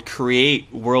would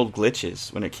create world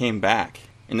glitches when it came back.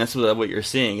 And that's what you're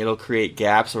seeing. It'll create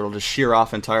gaps or it'll just shear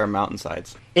off entire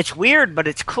mountainsides. It's weird, but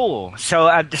it's cool. So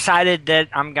I've decided that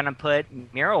I'm going to put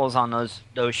murals on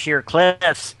those sheer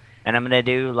cliffs and I'm gonna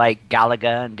do like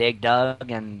Galaga and Dig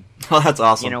Dug and Oh, that's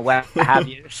awesome. what have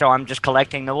you. So I'm just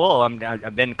collecting the wool.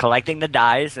 I've been collecting the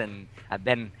dyes, and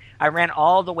I ran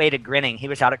all the way to Grinning. He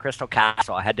was out at Crystal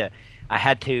Castle. I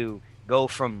had to go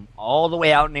from all the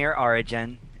way out near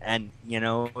Origin, and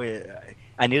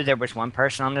I knew there was one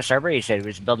person on the server. He said he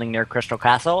was building near Crystal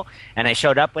Castle, and I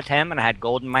showed up with him, and I had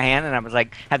gold in my hand, and I was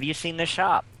like, "Have you seen this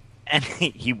shop?" And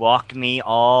he walked me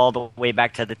all the way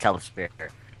back to the telesphere.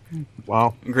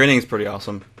 Wow. Grinning's pretty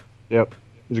awesome. Yep.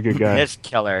 He's a good guy. It's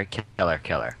killer.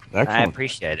 Excellent. I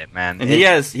appreciate it, man. And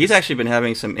he's actually been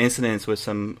having some incidents with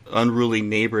some unruly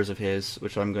neighbors of his,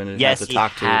 which I'm going to have to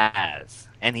talk to. Yes, he has.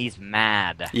 And he's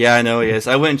mad. Yeah, I know he is.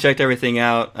 I went and checked everything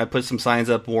out. I put some signs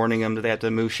up warning them that they have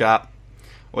to move shop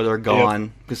or they're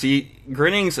gone. Because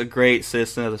Grinning's a great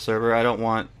citizen of the server. I don't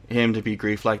want him to be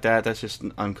grief like that. That's just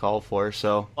uncalled for.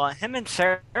 So, well, him and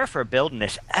Seraph are building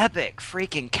this epic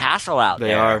freaking castle out there.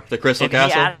 They are. The Crystal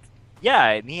Castle?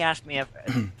 And he asked me if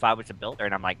I was a builder,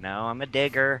 and I'm like, no, I'm a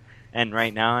digger. And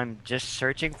right now I'm just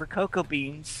searching for cocoa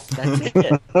beans. That's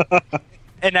it.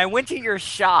 And I went to your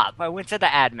shop. I went to the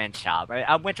admin shop.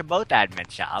 I went to both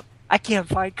admin shops. I can't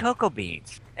find cocoa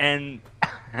beans. And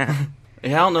I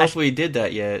don't know if we did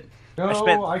that yet. No, I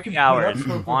spent I can 3 hours put up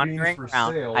cocoa wandering beans for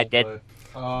around. sale. I did.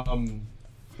 But,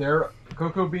 their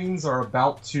cocoa beans are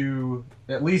about to,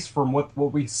 at least from what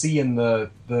we see in the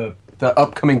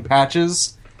upcoming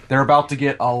patches, they're about to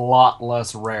get a lot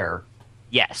less rare.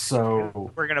 Yes.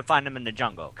 So we're gonna find them in the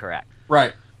jungle. Correct.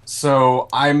 Right. So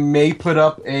I may put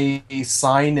up a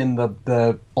sign in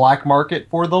the black market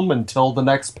for them until the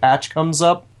next patch comes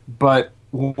up. But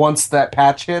once that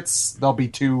patch hits, they'll be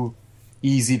too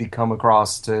easy to come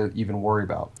across to even worry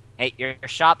about. Hey, your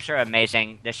shops are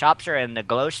amazing. The shops are in the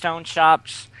glowstone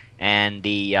shops and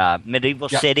the medieval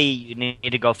city. You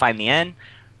need to go find the inn.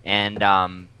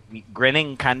 And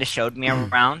Grinning kind of showed me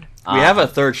around. We have a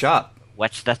third shop.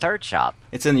 What's the third shop?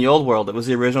 It's in the old world. It was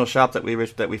the original shop that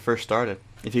we first started.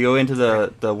 If you go into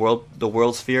the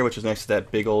world sphere, which is next to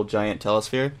that big old giant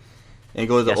telesphere, and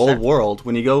go to the old world,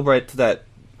 when you go right to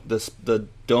the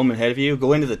dome ahead of you,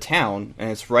 go into the town, and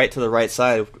it's right to the right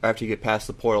side after you get past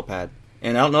the portal pad.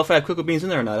 And I don't know if I have cocoa beans in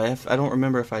there or not. I don't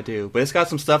remember if I do, but it's got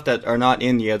some stuff that are not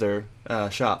in the other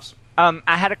shops. I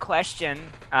had a question.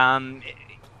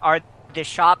 Are the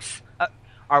shops?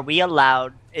 Are we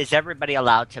allowed? Is everybody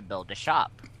allowed to build a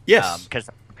shop? Yes. Because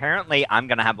apparently I'm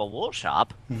going to have a wool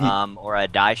shop or a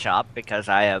dye shop because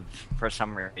I have, for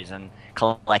some reason,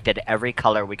 collected every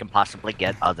color we can possibly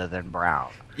get other than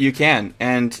brown. You can,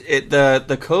 and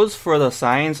the codes for the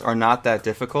signs are not that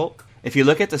difficult. If you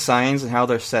look at the signs and how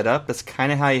they're set up, that's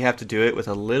kind of how you have to do it with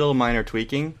a little minor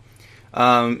tweaking.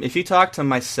 If you talk to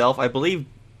myself, I believe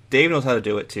Dave knows how to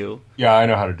do it too. Yeah, I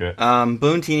know how to do it.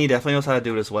 Boontini definitely knows how to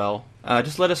do it as well.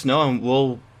 Just let us know and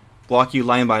we'll walk you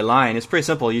line by line. It's pretty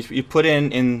simple. You put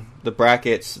in the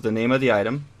brackets the name of the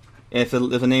item. And if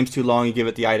the name's too long, you give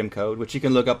it the item code, which you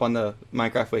can look up on the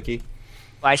Minecraft wiki.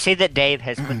 Well, I see that Dave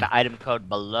has put the item code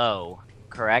below,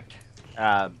 correct?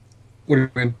 What do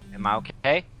you mean? Am I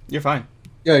okay? You're fine.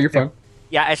 Yeah, you're fine.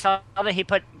 Yeah, I saw that he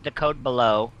put the code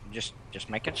below. Just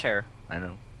making sure. I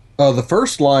know. The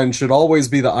first line should always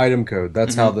be the item code.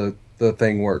 That's how the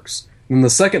thing works. And the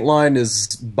second line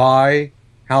is buy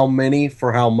how many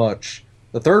for how much.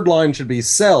 The third line should be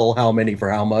sell how many for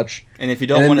how much. And if you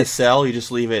don't want to sell, you just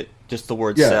leave it just the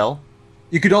word sell.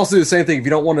 You could also do the same thing if you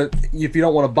don't want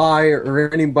to buy or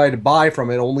anybody to buy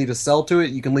from it, only to sell to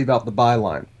it. You can leave out the buy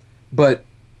line. But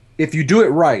if you do it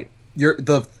right,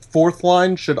 the fourth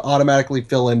line should automatically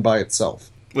fill in by itself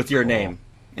with your name,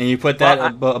 and you put that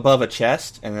above a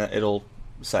chest, and it'll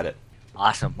set it.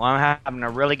 Awesome. Well, I'm having a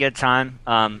really good time.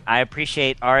 I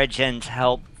appreciate Origin's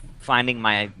help finding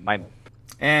my.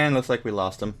 And looks like we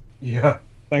lost him. Yeah.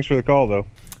 Thanks for the call, though.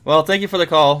 Well, thank you for the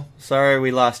call. Sorry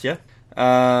we lost you.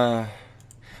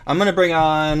 I'm going to bring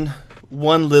on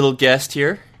one little guest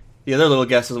here. The other little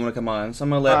guest doesn't want to come on, so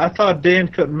I'm going to let... I thought Dan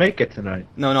couldn't make it tonight.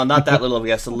 No, not that little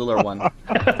guest, the littler one. I'm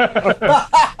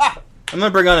going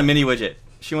to bring on a mini widget.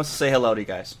 She wants to say hello to you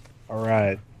guys. All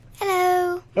right.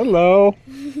 Hello. Hello.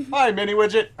 Hi, mini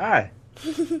widget. Hi.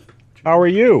 How are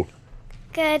you?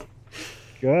 Good.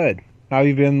 Good. How have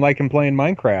you been liking playing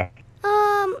Minecraft?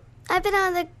 I've been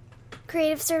on the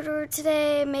creative server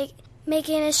today,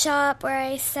 making a shop where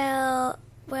I sell,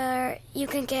 where you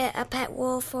can get a pet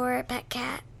wolf or a pet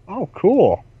cat. Oh,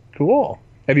 cool. Cool.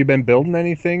 Have you been building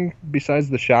anything besides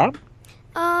the shop?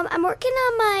 I'm working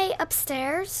on my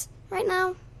upstairs right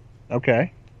now.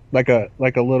 Okay. Like a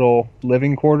little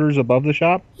living quarters above the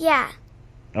shop? Yeah.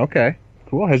 Okay.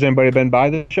 Cool. Has anybody been by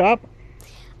the shop?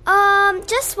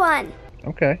 Just one.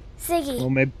 Okay. Ziggy.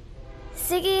 Well,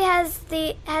 Siggy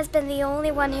has been the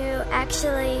only one who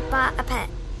actually bought a pet.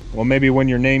 Well, maybe when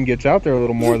your name gets out there a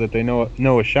little more that they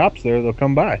know a shop's there, they'll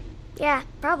come by. Yeah,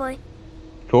 probably.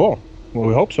 Cool. Well,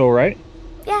 we hope so, right?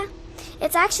 Yeah.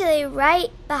 It's actually right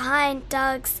behind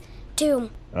Doug's tomb.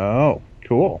 Oh,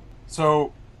 cool.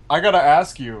 So, I gotta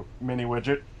ask you, Mini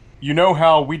Widget. You know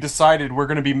how we decided we're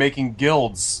gonna be making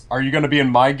guilds. Are you gonna be in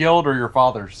my guild or your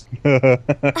father's? That's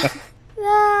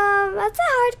a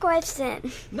hard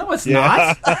question. No, it's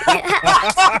not.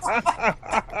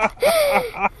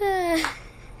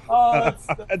 Oh,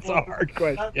 That's a hard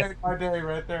question. That made my day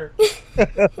right there.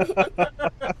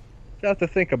 You have to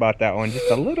think about that one just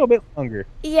a little bit longer.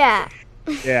 Yeah.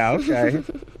 Yeah, okay.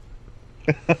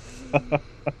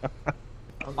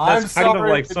 I'm That's kind of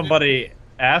sorry like to somebody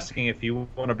asking if you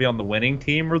want to be on the winning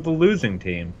team or the losing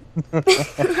team. You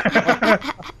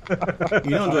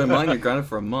don't do mine, you're grounded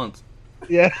for a month.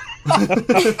 Yeah.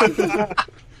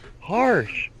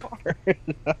 Harsh.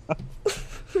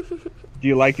 Do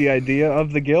you like the idea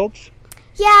of the guilds?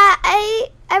 Yeah, I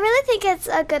really think it's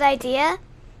a good idea.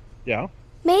 Yeah.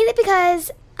 Mainly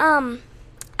because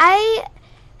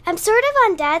I'm sort of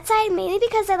on Dad's side, mainly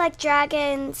because I like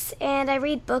dragons and I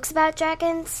read books about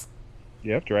dragons.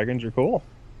 Yep, dragons are cool.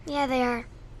 Yeah, they are.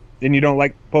 Then you don't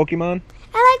like Pokemon?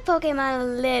 I like Pokemon a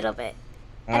little bit.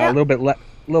 A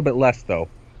little bit less though.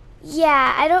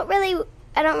 Yeah, I don't really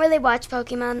watch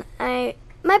Pokemon. My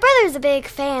brother's a big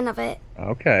fan of it.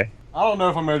 Okay. I don't know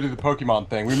if I'm gonna do the Pokemon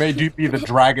thing. We may be the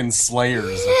Dragon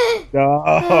Slayers.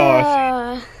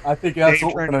 Oh, I think that's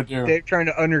what we're gonna do. Dave trying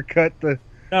to undercut the...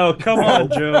 No, come on,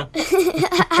 Joe.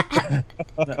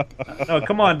 No,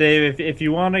 come on, Dave. If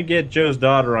you want to get Joe's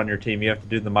daughter on your team, you have to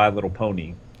do the My Little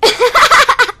Pony.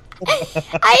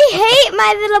 I hate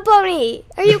My Little Pony.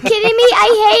 Are you kidding me?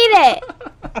 I hate it.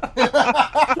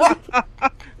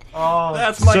 Oh,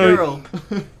 That's my girl.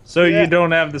 So you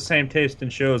don't have the same taste in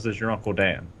shows as your Uncle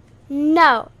Dan.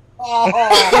 No.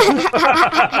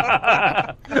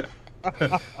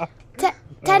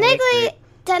 Technically,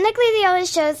 the only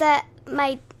shows that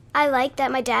I like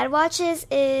that my dad watches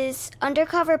is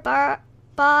Undercover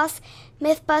Boss,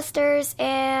 Mythbusters,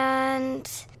 and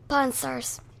Pawn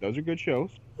Stars. Those are good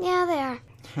shows. Yeah, they are.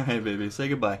 Hey, baby, say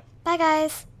goodbye. Bye,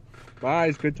 guys. Bye,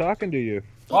 it's good talking to you.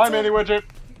 Bye, Mini Widget.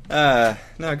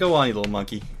 No, go on, you little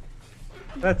monkey.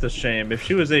 That's a shame. If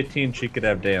she was 18, she could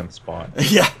have Dan's spot.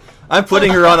 Yeah, I'm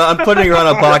putting her on a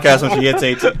podcast when she hits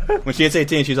 18. When she hits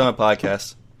 18, she's on a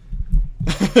podcast.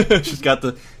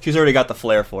 She's already got the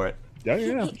flair for it.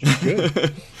 Yeah, she's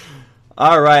good.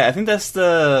 All right, I think that's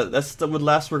the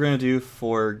last we're going to do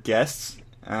for guests.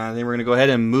 Then we're going to go ahead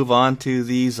and move on to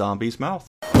the zombie's mouth.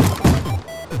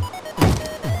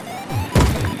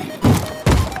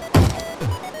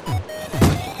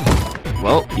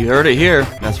 Well, you heard it here.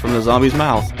 That's from the zombie's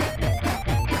mouth.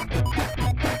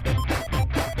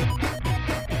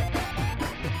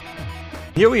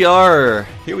 Here we are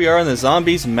in the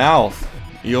zombie's mouth.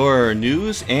 Your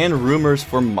news and rumors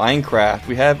for Minecraft.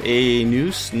 We have a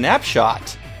new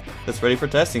snapshot that's ready for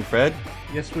testing, Fred.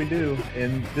 Yes, we do.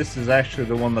 And this is actually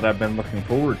the one that I've been looking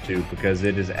forward to because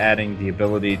it is adding the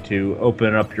ability to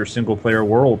open up your single-player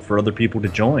world for other people to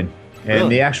join. And Really?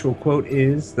 the actual quote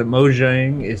is that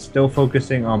Mojang is still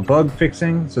focusing on bug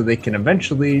fixing so they can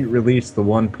eventually release the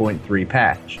 1.3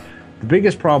 patch. The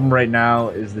biggest problem right now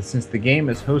is that since the game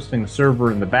is hosting a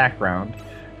server in the background,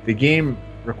 the game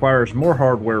requires more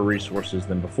hardware resources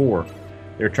than before.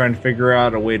 They're trying to figure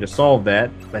out a way to solve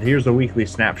that, but here's a weekly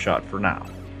snapshot for now.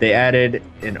 They added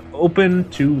an Open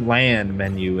to LAN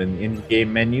menu in the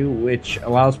in-game menu, which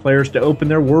allows players to open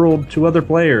their world to other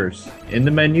players. In the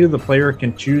menu, the player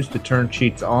can choose to turn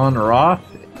cheats on or off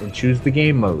and choose the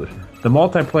game mode. The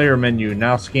multiplayer menu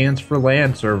now scans for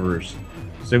LAN servers,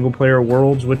 single-player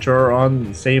worlds which are on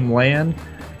the same LAN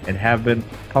and have been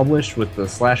published with the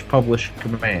 /publish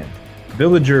command.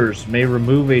 Villagers may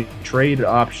remove a trade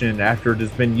option after it has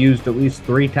been used at least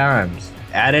 3 times.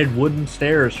 Added wooden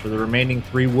stairs for the remaining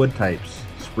 3 wood types: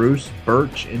 spruce,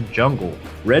 birch, and jungle.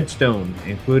 Redstone,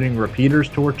 including repeaters,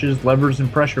 torches, levers,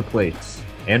 and pressure plates,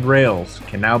 and rails,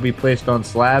 can now be placed on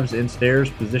slabs and stairs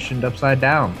positioned upside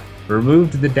down.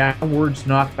 Removed the downwards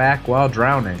knockback while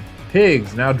drowning.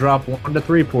 Pigs now drop 1 to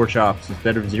 3 pork chops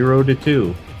instead of 0 to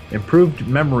 2. Improved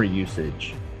memory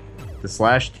usage. The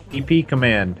 /TP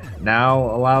command now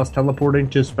allows teleporting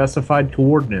to specified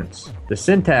coordinates. The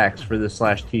syntax for the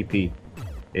 /TP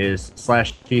is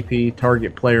 /TP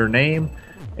target player name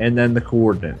and then the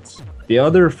coordinates. The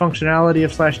other functionality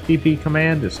of /TP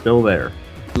command is still there.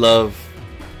 Love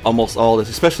almost all this,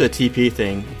 especially the TP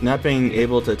thing. Not being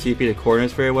able to TP the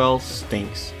coordinates very well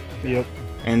stinks. Yep.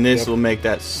 And this will make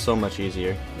that so much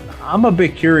easier. I'm a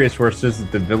bit curious where it says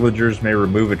that the villagers may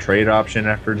remove a trade option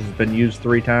after it has been used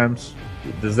 3 times.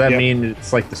 Does that mean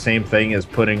it's like the same thing as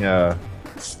putting a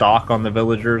stock on the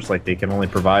villagers? Like they can only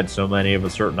provide so many of a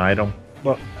certain item?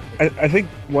 Well, I think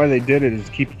why they did it is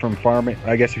keep from farming.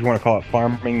 I guess if you want to call it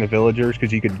farming the villagers,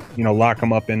 because you could, lock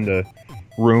them up into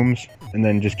rooms and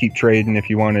then just keep trading. If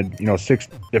you wanted, 6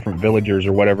 different villagers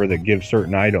or whatever that give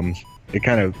certain items, it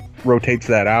kind of rotates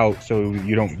that out so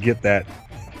you don't get that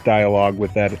dialogue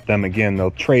with them again.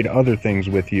 They'll trade other things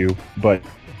with you, but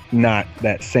not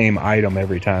that same item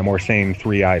every time, or same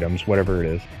 3 items, whatever it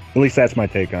is. At least that's my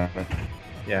take on it.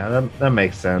 Yeah, that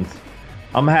makes sense.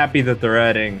 I'm happy that they're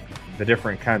adding the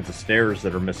different kinds of stairs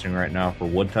that are missing right now for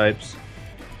wood types.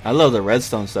 I love the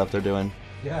redstone stuff they're doing.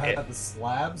 Yeah, the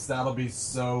slabs, that'll be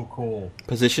so cool.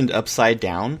 Positioned upside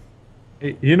down.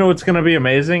 You know what's going to be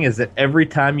amazing is that every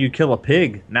time you kill a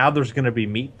pig, now there's going to be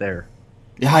meat there.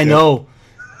 Yeah, I know.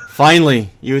 Finally,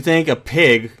 you would think a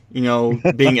pig,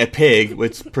 being a pig,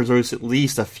 would produce at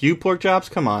least a few pork chops.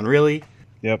 Come on, really?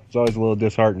 Yep, it's always a little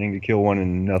disheartening to kill one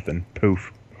and nothing.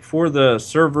 Poof. For the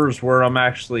servers where I'm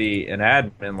actually an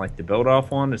admin, like the build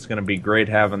off one, it's going to be great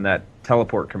having that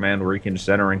teleport command where you can just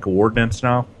enter in coordinates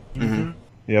now. Mm-hmm.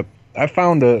 Yep, I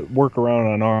found a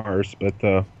workaround on ours,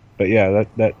 but yeah,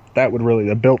 that would really,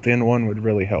 the built-in one would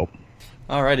really help.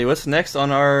 Alrighty, what's next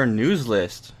on our news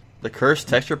list? The Curse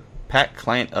Texture Pack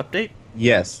client update?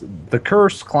 Yes, the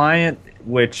Curse client,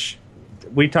 which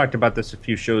we talked about this a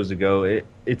few shows ago.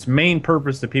 Its main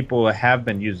purpose that people have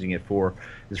been using it for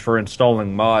is for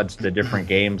installing mods to different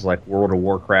games like World of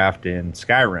Warcraft and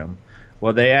Skyrim.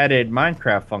 Well, they added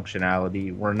Minecraft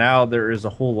functionality where now there is a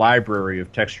whole library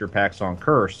of texture packs on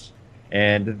Curse.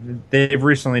 And they've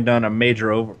recently done a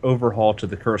major overhaul to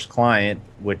the Curse client,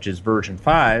 which is version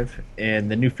 5.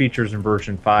 And the new features in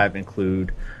version 5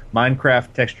 include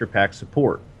Minecraft texture pack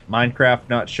support. Minecraft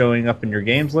not showing up in your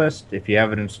games list. If you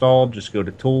have it installed, just go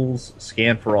to Tools,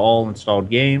 scan for all installed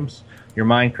games. Your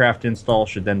Minecraft install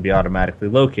should then be automatically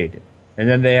located. And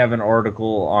then they have an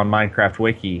article on Minecraft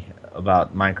Wiki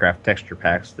about Minecraft texture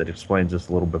packs that explains this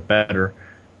a little bit better.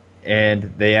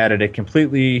 And they added a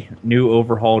completely new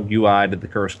overhauled UI to the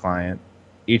Curse client.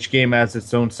 Each game has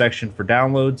its own section for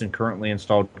downloads and currently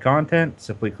installed content.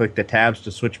 Simply click the tabs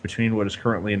to switch between what is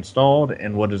currently installed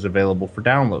and what is available for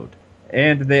download.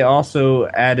 And they also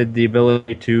added the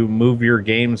ability to move your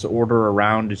game's order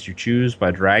around as you choose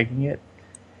by dragging it.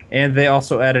 And they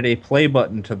also added a play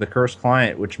button to the Curse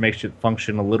client, which makes it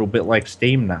function a little bit like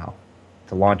Steam now,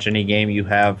 to launch any game you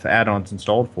have add-ons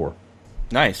installed for.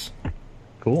 Nice.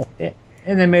 Cool.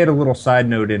 And they made a little side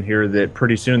note in here that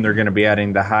pretty soon they're going to be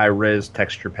adding the high-res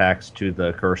texture packs to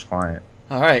the Curse client.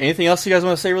 All right. Anything else you guys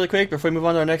want to say really quick before we move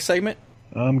on to our next segment?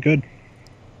 I'm good.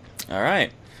 All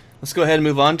right. Let's go ahead and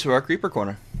move on to our Creeper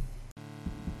Corner.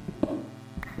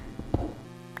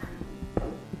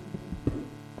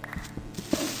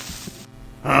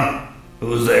 Huh?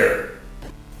 Who's there?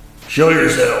 Show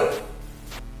yourself.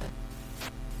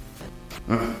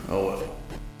 Oh well.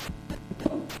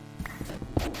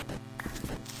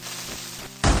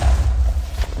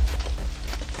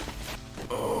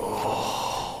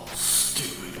 Oh,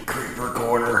 stupid Creeper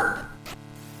Corner.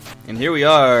 And here we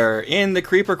are in the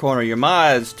Creeper Corner, your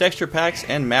mods, texture packs,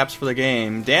 and maps for the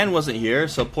game. Dan wasn't here,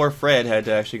 so poor Fred had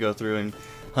to actually go through and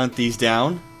hunt these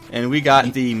down. And we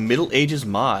got the Middle Ages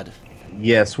mod.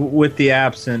 Yes, with the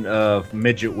absence of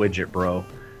Midget Widget Bro.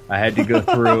 I had to go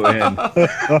through and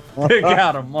pick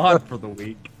out a mod for the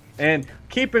week. And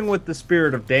keeping with the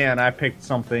spirit of Dan, I picked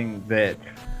something that,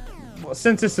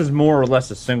 since this is more or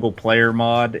less a single-player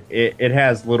mod, it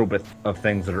has a little bit of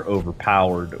things that are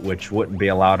overpowered, which wouldn't be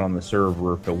allowed on the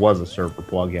server if it was a server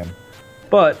plugin.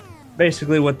 But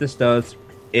basically what this does,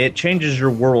 it changes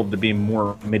your world to be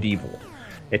more medieval.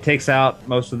 It takes out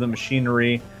most of the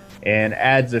machinery and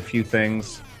adds a few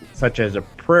things, such as a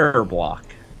prayer block,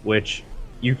 which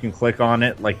you can click on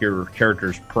it like your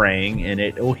character's praying, and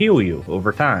it will heal you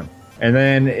over time. And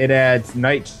then it adds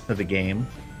knights to the game,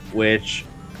 which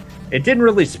it didn't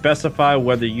really specify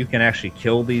whether you can actually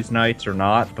kill these knights or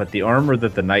not, but the armor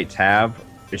that the knights have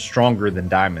is stronger than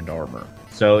diamond armor.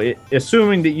 So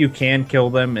assuming that you can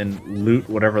kill them and loot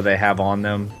whatever they have on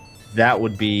them, that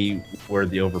would be where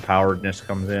the overpoweredness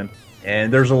comes in.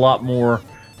 And there's a lot more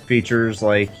features,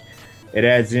 like it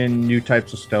adds in new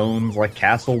types of stones like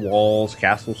castle walls,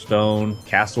 castle stone,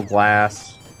 castle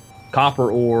glass,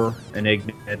 copper ore,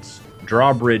 enigmats,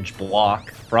 drawbridge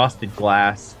block, frosted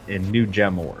glass, and new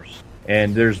gem ores.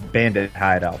 And there's bandit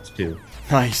hideouts too.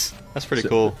 Nice. That's pretty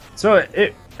cool. So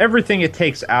everything it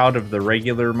takes out of the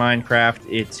regular Minecraft,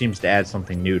 it seems to add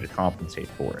something new to compensate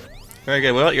for it. Very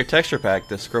good. What about your texture pack,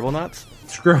 the Scribble Knots?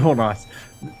 Scribblenauts.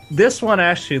 This one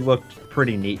actually looked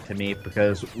pretty neat to me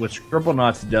because what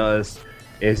Scribblenauts does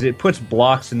is it puts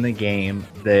blocks in the game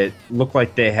that look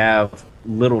like they have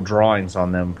little drawings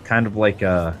on them, kind of like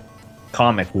a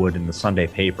comic would in the Sunday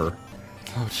paper.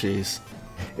 Oh, jeez.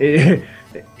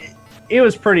 It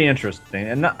was pretty interesting,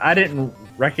 and I didn't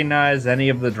recognize any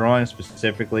of the drawings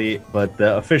specifically, but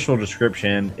the official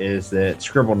description is that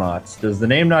Scribblenauts. Does the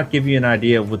name not give you an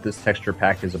idea of what this texture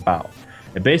pack is about?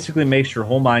 It basically makes your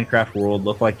whole Minecraft world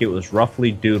look like it was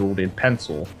roughly doodled in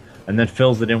pencil, and then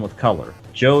fills it in with color.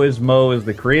 Joe Ismo is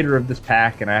the creator of this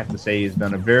pack, and I have to say he's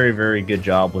done a very, very good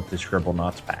job with the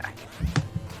Scribblenauts pack.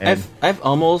 And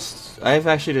I've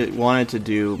actually wanted to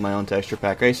do my own texture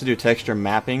pack. I used to do texture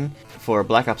mapping for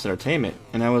Black Ops Entertainment,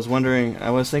 and I was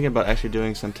thinking about actually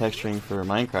doing some texturing for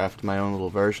Minecraft, my own little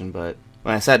version, but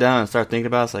when I sat down and started thinking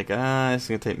about it, it's like, it's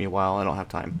going to take me a while. I don't have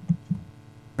time.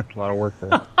 That's a lot of work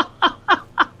there.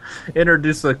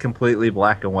 Introduce a completely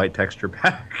black and white texture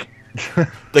pack.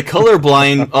 The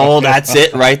colorblind, that's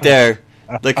it right there.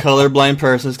 The colorblind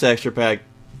person's texture pack,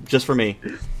 just for me.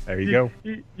 There you go.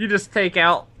 You just take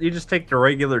the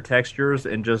regular textures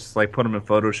and just like put them in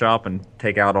Photoshop and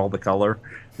take out all the color.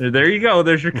 There you go.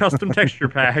 There's your custom texture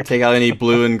pack. Take out any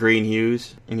blue and green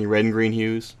hues, any red and green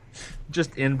hues.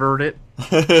 Just invert it.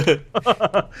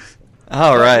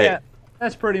 All right. Yeah,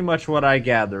 that's pretty much what I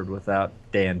gathered without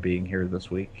Dan being here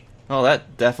this week. Oh,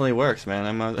 that definitely works, man.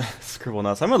 I'm gonna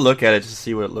Scribblenauts. I'm gonna look at it just to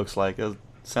see what it looks like. It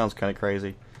sounds kind of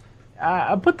crazy.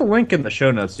 I put the link in the show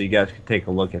notes so you guys can take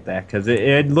a look at that, because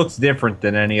it looks different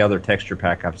than any other texture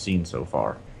pack I've seen so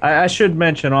far. I should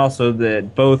mention also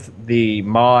that both the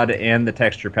mod and the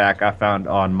texture pack I found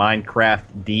on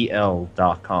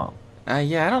minecraftdl.com.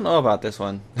 Yeah, I don't know about this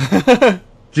one. Did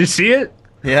you see it?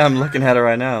 Yeah, I'm looking at it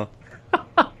right now.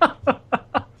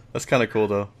 That's kind of cool,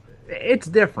 though. It's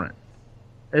different.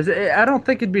 I don't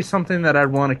think it'd be something that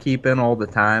I'd want to keep in all the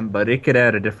time, but it could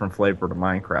add a different flavor to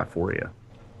Minecraft for you.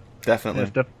 Definitely.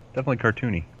 Yeah, it's definitely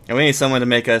cartoony. And we need someone to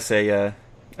make us a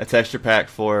texture pack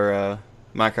for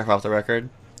Minecraft Off the Record.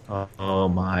 Oh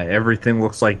my, everything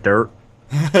looks like dirt.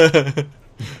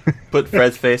 Put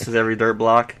Fred's face as every dirt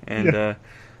block. And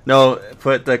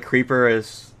put the creeper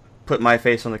put my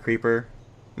face on the creeper,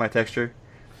 my texture.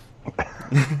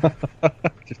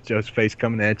 Just Joe's face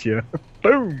coming at you.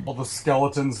 Boom! All the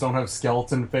skeletons don't have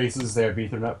skeleton faces, they have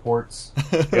Ethernet ports.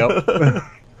 Yep.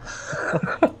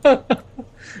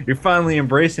 You're finally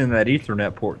embracing that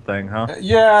Ethernet port thing, huh?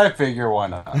 Yeah, I figure why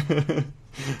not.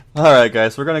 Alright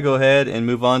guys, we're going to go ahead and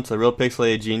move on to Real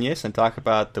Pixelated Genius and talk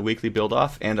about the weekly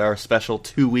build-off and our special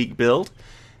 2-week build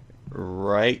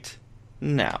right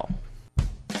now.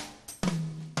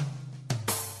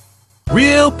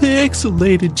 Real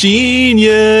Pixelated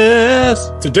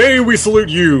Genius! Today we salute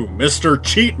you, Mr.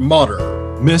 Cheat Modder.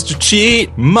 Mr. Cheat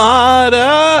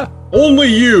Modder! Only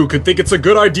you could think it's a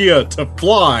good idea to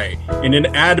fly in an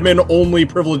admin-only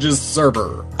privileges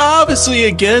server. Obviously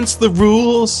against the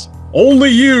rules. Only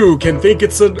you can think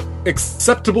it's an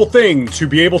acceptable thing to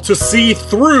be able to see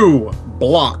through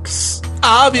blocks.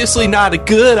 Obviously not a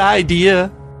good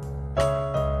idea.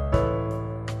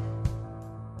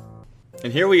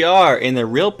 And here we are in the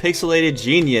Real Pixelated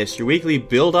Genius, your weekly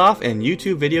build-off and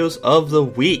YouTube videos of the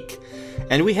week.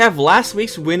 And we have last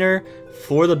week's winner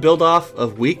for the build-off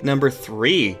of week number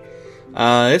 3.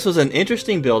 This was an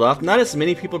interesting build-off. Not as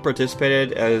many people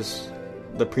participated as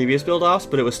the previous build-offs,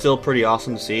 but it was still pretty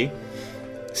awesome to see.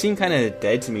 It seemed kind of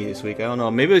dead to me this week. I don't know.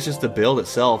 Maybe it was just the build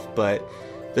itself, but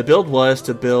the build was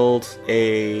to build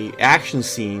a action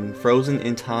scene frozen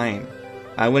in time.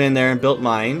 I went in there and built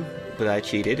mine, but I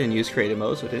cheated and used creative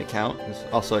mode, so it didn't count.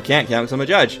 Also, I can't count because I'm a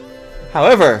judge.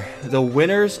 However, the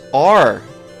winners are...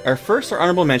 Our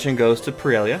honorable mention goes to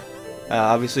Prelia.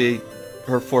 Obviously,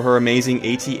 for her amazing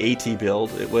AT-AT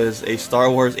build. It was a Star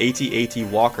Wars AT-AT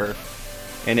walker,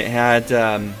 and it had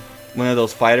one of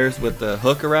those fighters with the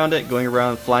hook around it,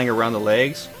 flying around the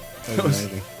legs.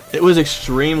 It was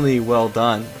extremely well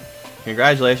done.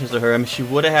 Congratulations to her. I mean, she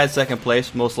would have had second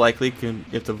place, most likely,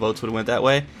 if the votes would have went that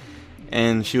way.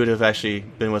 And she would have actually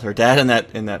been with her dad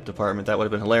in that department. That would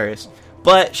have been hilarious.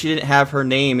 But she didn't have her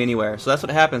name anywhere. So that's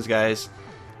what happens, guys.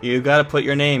 You gotta put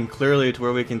your name clearly to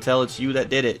where we can tell it's you that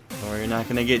did it, or you're not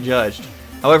gonna get judged.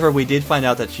 However, we did find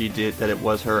out that it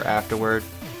was her afterward.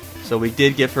 So we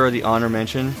did give her the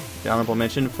honorable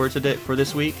mention for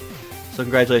this week. So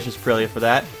congratulations, Prelia, for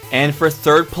that. And for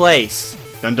third place,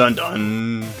 dun dun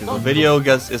dun, because the video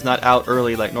is not out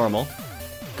early like normal,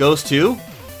 goes to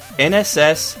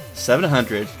NSS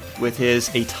 700 with his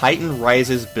A Titan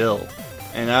Rises build.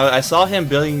 And I saw him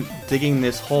digging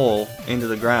this hole into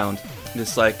the ground,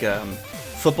 this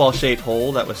football-shaped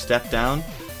hole that was stepped down.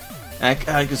 And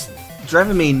I was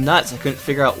driving me nuts. I couldn't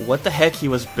figure out what the heck he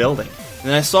was building.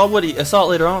 And I saw I saw it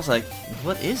later on. I was like,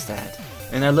 "What is that?"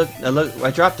 And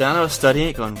I dropped down. I was studying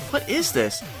it, going, "What is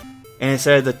this?" And it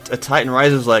said that a Titan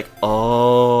Rise was like,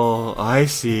 "Oh, I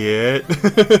see it."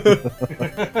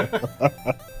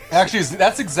 Actually,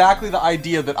 that's exactly the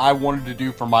idea that I wanted to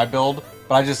do for my build,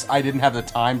 but I didn't have the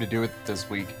time to do it this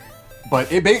week.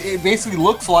 But it basically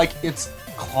looks like it's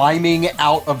climbing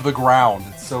out of the ground.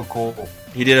 It's so cool.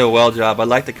 He did a well job. I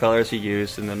like the colors he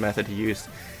used and the method he used.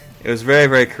 It was very,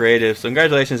 very creative. So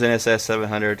congratulations, NSS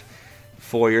 700,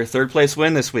 for your third place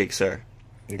win this week, sir.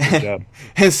 Good job.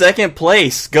 And second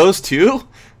place goes to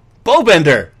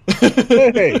Bowbender.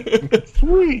 Hey,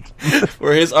 sweet.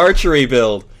 For his archery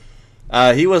build.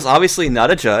 He was obviously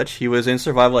not a judge. He was in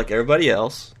survival like everybody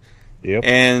else. Yep.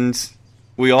 And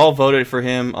we all voted for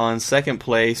him on second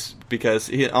place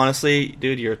because, honestly,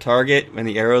 dude, your target and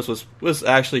the arrows was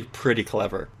actually pretty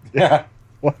clever. Yeah.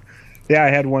 Well, yeah, I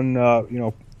had one,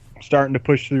 starting to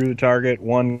push through the target,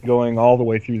 one going all the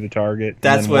way through the target,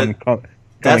 That's and what... then one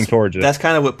coming towards it. That's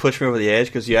kind of what pushed me over the edge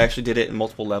because you actually did it in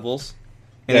multiple levels,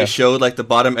 and it showed like the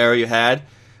bottom arrow you had.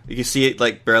 You could see it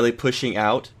like barely pushing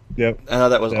out. Yep. I thought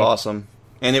that was awesome,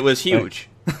 and it was huge.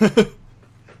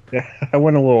 Yeah, I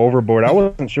went a little overboard. I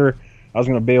wasn't sure I was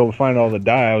going to be able to find all the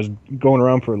dye. I was going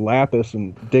around for lapis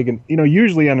and digging.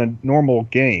 Usually on a normal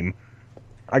game,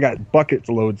 I got buckets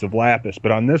loads of lapis,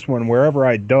 but on this one, wherever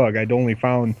I dug, I'd only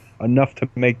found enough to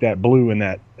make that blue in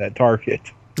that target.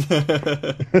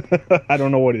 I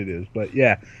don't know what it is, but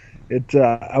yeah,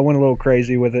 I went a little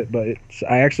crazy with it, but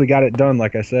I actually got it done.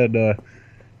 Like I said,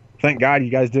 thank God you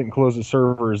guys didn't close the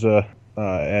servers at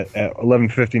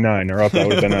 11:59, or else I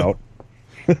would have been out.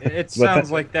 It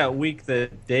sounds like that week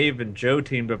that Dave and Joe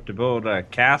teamed up to build a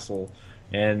castle,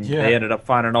 and they ended up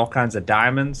finding all kinds of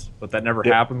diamonds, but that never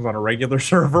happens on a regular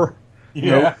server.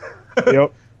 Yeah.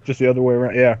 Yep. Just the other way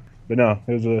around. Yeah, but no,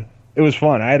 it was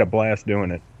fun. I had a blast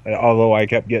doing it. Although I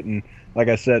kept getting, like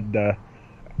I said,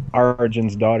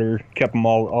 Arjun's daughter kept them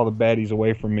all the baddies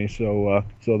away from me. So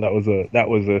that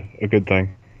was a good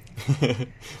thing.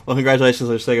 Well, congratulations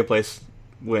on your second place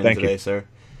win Thank today, you. sir.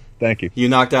 Thank you. You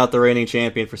knocked out the reigning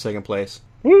champion for second place.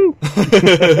 Woo!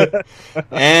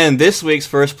 And this week's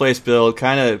first place build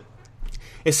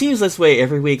it seems this way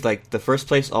every week. Like the first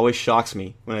place always shocks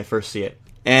me when I first see it.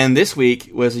 And this week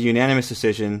was a unanimous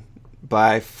decision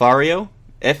by Fario,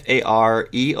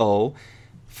 Fareo,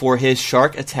 for his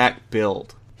shark attack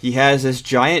build. He has this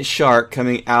giant shark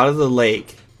coming out of the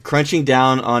lake, crunching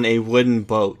down on a wooden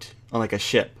boat, on like a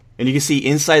ship. And you can see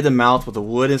inside the mouth with the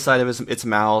wood inside of its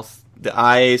mouth, the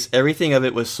eyes, everything of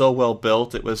it was so well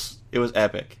built. It was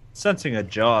epic. Sensing a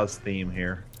Jaws theme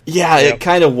here. Yeah, it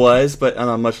kind of was, but on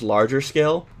a much larger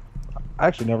scale. I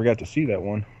actually never got to see that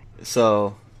one.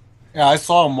 So, yeah, I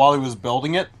saw him while he was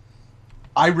building it.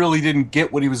 I really didn't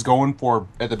get what he was going for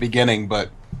at the beginning, but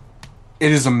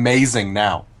it is amazing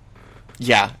now.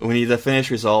 Yeah, the finished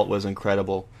result was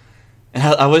incredible. And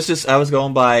I was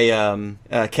going by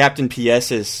Captain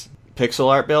PS's pixel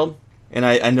art build, and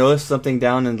I noticed something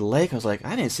down in the lake. I was like,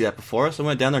 I didn't see that before, so I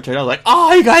went down there and checked it out. I was like,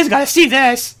 oh, you guys gotta see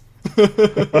this!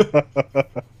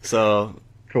 So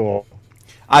cool.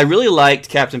 I really liked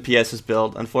Captain PS's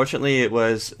build. Unfortunately, it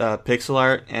was pixel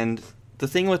art, and the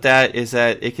thing with that is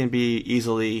that it can be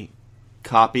easily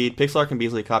copied. Pixel art can be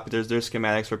easily copied. There's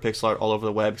schematics for pixel art all over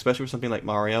the web, especially for something like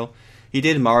Mario. He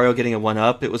did Mario getting a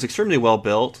 1-up. It was extremely well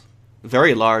built,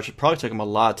 very large. It probably took him a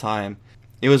lot of time.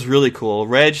 It was really cool.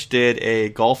 Reg did a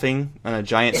golfing on a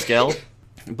giant scale,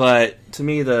 but to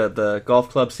me the golf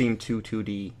club seemed too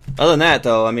 2D. Other than that,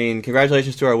 though, I mean,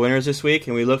 congratulations to our winners this week,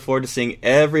 and we look forward to seeing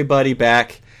everybody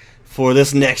back for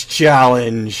this next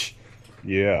challenge.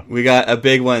 Yeah. We got a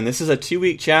big one. This is a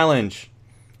 2-week challenge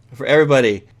for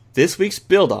everybody. This week's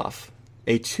build-off,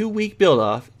 a 2-week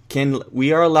build-off,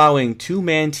 we are allowing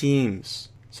 2-man teams.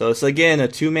 So it's, again, a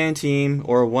 2-man team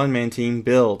or a 1-man team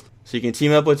build. So you can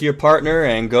team up with your partner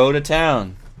and go to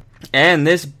town. And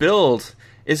this build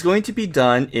is going to be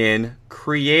done in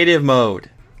creative mode.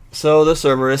 So the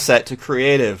server is set to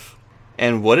creative.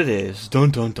 And what it is,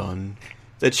 dun dun dun,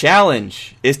 the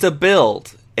challenge is to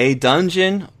build a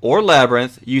dungeon or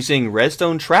labyrinth using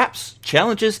redstone traps,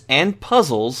 challenges, and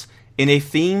puzzles in a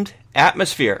themed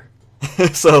atmosphere.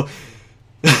 So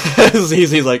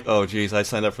he's like, oh geez, I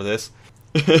signed up for this.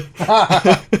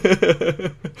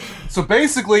 So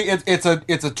basically, it's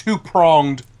a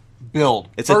two-pronged build.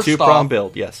 It's a two-pronged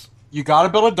build, yes. You got to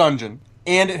build a dungeon,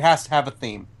 and it has to have a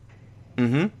theme.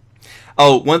 Mm-hmm.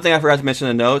 Oh, one thing I forgot to mention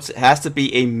in the notes: it has to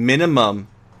be a minimum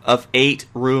of 8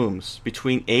 rooms,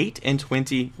 between 8 and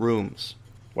 20 rooms.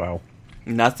 Wow.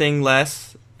 Nothing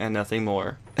less and nothing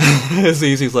more.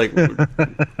 Zizi's like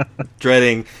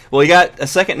dreading. Well, you got a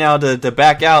second now to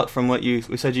back out from what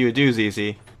we said you would do,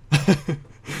 Zizi.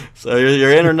 So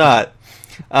you're in or not?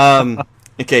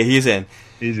 Okay, he's in.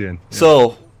 He's in. Yeah.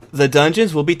 So the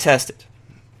dungeons will be tested,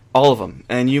 all of them,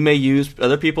 and you may use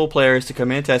other players to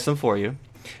come in and test them for you.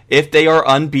 If they are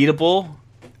unbeatable,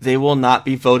 they will not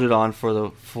be voted on for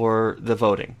the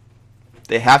voting.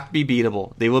 They have to be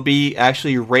beatable. They will be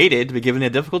actually rated, be given a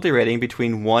difficulty rating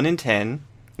between 1 and 10,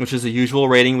 which is the usual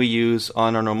rating we use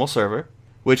on our normal server,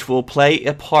 which will play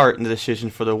a part in the decision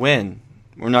for the win.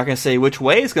 We're not going to say which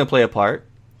way it's going to play a part.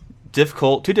 Too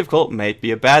difficult might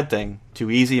be a bad thing.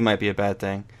 Too easy might be a bad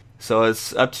thing. So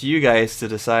it's up to you guys to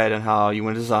decide on how you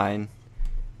want to design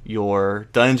your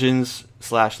dungeons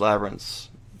 / labyrinths.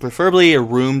 Preferably a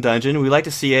room dungeon. We like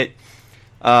to see it,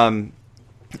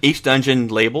 each dungeon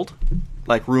labeled.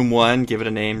 Like room 1, give it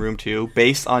a name, room 2,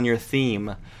 based on your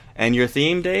theme. And your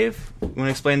theme, Dave? You want to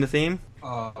explain the theme?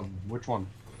 Which one?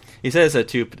 You said it's a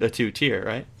two tier,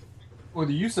 right? Well,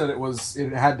 you said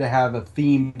it had to have a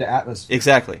themed atmosphere.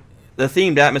 Exactly. The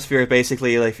themed atmosphere is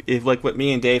basically like what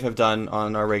me and Dave have done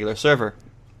on our regular server.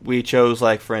 We chose,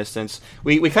 like, for instance,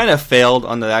 we kind of failed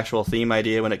on the actual theme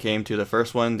idea when it came to the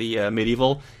first one, the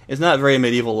medieval. It's not very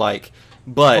medieval-like,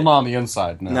 but... Well, not on the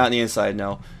inside, no. Not on the inside,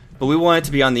 no. But we want it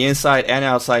to be on the inside and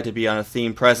outside to be on a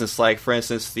themed presence. Like, for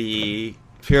instance, the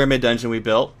pyramid dungeon we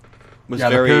built was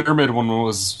very... the pyramid one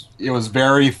was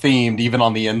very themed, even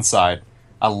on the inside.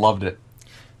 I loved it.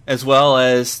 As well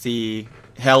as the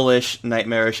hellish,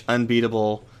 nightmarish,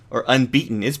 unbeatable, or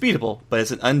unbeaten. It's beatable, but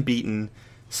it's an unbeaten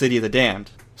City of the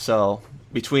Damned. So,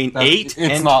 between 8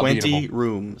 and 20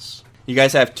 rooms. You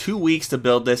guys have 2 weeks to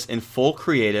build this in full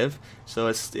creative. So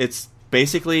it's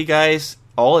basically, guys,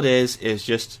 all it is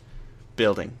just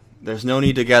building. There's no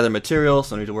need to gather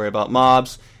materials, no need to worry about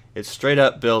mobs. It's straight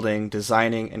up building,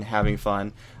 designing, and having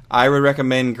fun. I would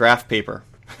recommend graph paper.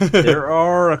 There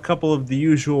are a couple of the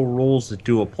usual rules that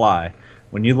do apply.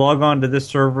 When you log on to this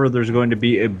server, there's going to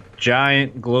be a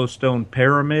giant glowstone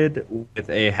pyramid with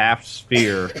a half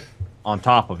sphere on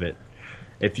top of it.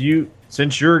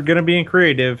 Since you're going to be in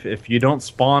creative, if you don't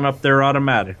spawn up there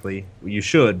automatically, you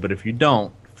should, but if you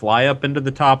don't, fly up into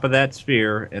the top of that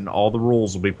sphere and all the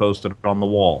rules will be posted on the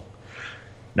wall.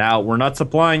 Now, we're not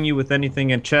supplying you with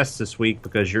anything in chests this week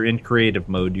because you're in creative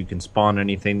mode. You can spawn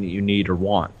anything that you need or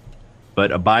want.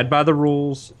 But abide by the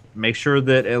rules. Make sure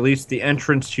that at least the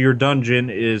entrance to your dungeon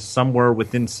is somewhere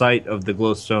within sight of the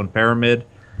glowstone pyramid,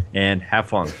 and have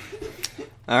fun.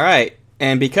 All right.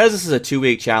 And because this is a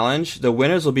 2-week challenge, the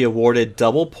winners will be awarded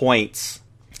double points.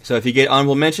 So if you get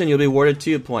honorable mention, you'll be awarded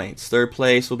 2 points. Third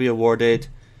place will be awarded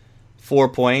 4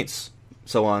 points,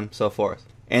 so on, so forth.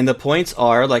 And the points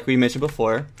are, like we mentioned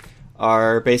before,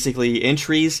 are basically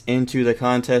entries into the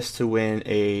contest to win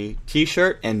a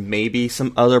t-shirt and maybe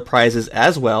some other prizes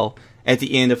as well at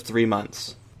the end of 3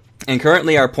 months. And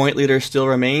currently our point leader still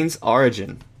remains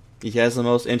Origin. He has the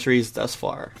most entries thus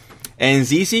far. And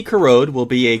ZZ Corrode will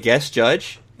be a guest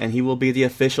judge, and he will be the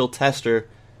official tester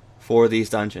for these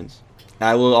dungeons.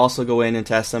 I will also go in and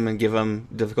test them and give them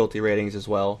difficulty ratings as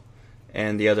well,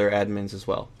 and the other admins as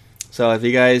well. So if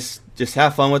you guys just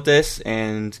have fun with this,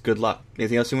 and good luck.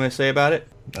 Anything else you want to say about it?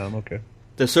 Okay.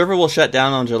 The server will shut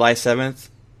down on July 7th,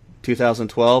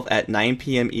 2012 at 9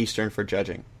 p.m. Eastern for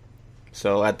judging.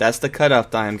 So that's the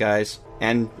cutoff time, guys,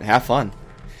 and have fun.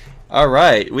 All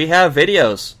right, we have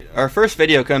videos. Our first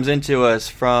video comes into us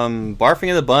from Barfing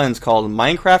of the Buns called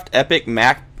Minecraft Epic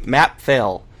Map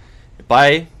Fail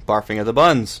by Barfing of the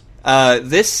Buns.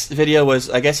 This video was,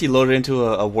 I guess he loaded into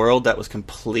a world that was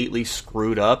completely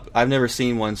screwed up. I've never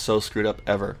seen one so screwed up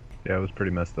ever. Yeah, it was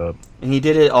pretty messed up. And he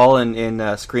did it all in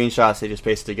screenshots they just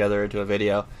pasted together into a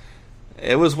video.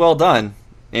 It was well done,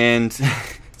 and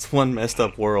it's one messed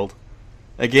up world.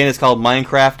 Again, it's called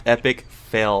Minecraft Epic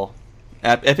Fail.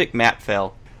 Epic Map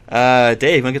Fail. Dave,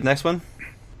 you want to get the next one?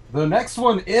 The next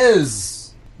one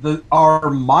is our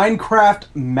Minecraft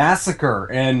Massacre,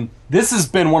 and this has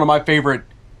been one of my favorite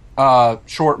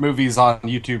short movies on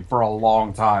YouTube for a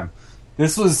long time.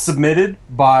 This was submitted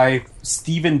by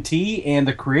Stephen T, and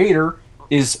the creator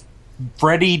is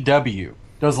Freddie W.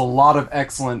 Does a lot of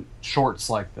excellent shorts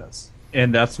like this.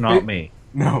 And that's not me.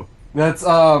 No, that's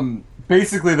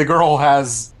basically the girl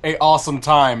has a awesome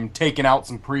time taking out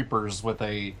some creepers with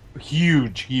a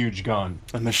huge gun.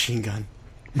 A machine gun.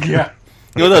 Yeah.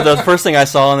 You know, the first thing I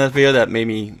saw in that video that made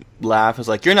me laugh was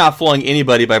like, you're not fooling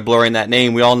anybody by blurring that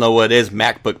name. We all know what it is,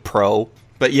 MacBook Pro.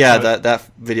 But yeah, that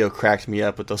video cracked me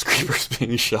up with those creepers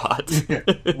being shot. Yeah.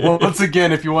 Well, once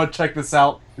again, if you want to check this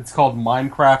out, it's called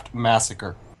Minecraft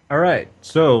Massacre. All right,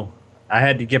 so I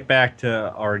had to get back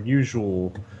to our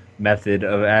usual method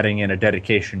of adding in a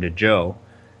dedication to Joe.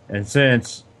 And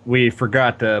since we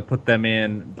forgot to put them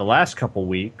in the last couple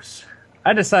weeks,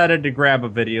 I decided to grab a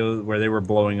video where they were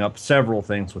blowing up several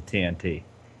things with TNT.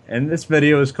 And this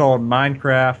video is called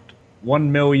Minecraft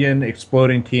 1 million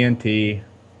exploding TNT,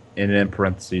 and in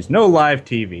parentheses, no live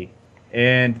TV.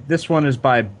 And this one is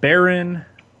by Baron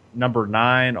number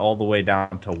 9 all the way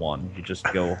down to 1. You just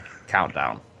go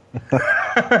countdown.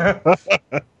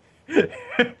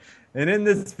 And in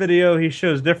this video, he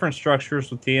shows different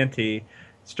structures with TNT,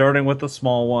 starting with the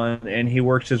small one, and he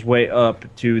works his way up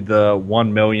to the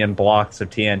 1 million blocks of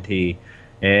TNT.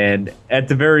 And at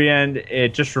the very end,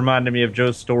 it just reminded me of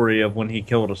Joe's story of when he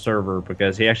killed a server,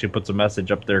 because he actually puts a message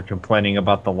up there complaining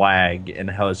about the lag and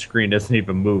how his screen isn't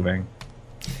even moving.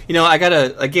 You know, I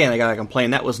gotta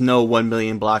complain. That was no 1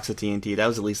 million blocks of TNT. That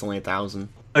was at least only 1,000.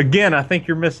 Again, I think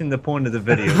you're missing the point of the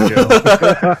video, Joe.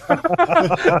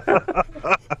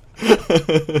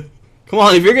 Come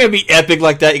on, if you're gonna be epic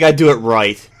like that, you gotta do it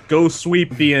right. Go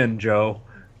sweep the end, Joe.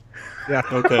 Yeah.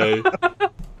 Okay.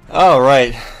 All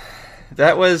right.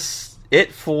 That was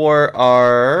it for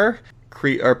our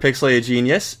Pixelated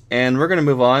Genius, and we're gonna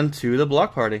move on to the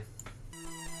block party.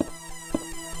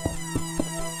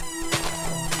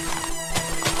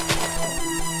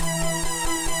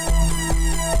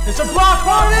 It's a block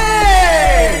party!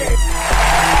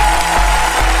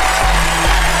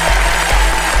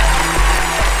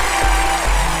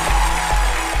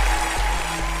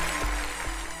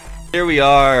 Here we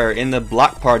are in the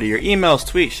block party. Your emails,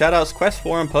 tweets, shoutouts, quest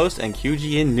forum posts, and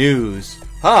QGN news.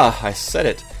 I said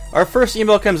it. Our first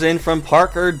email comes in from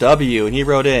Parker W, and he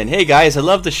wrote in, "Hey guys, I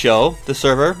love the show, the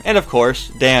server, and of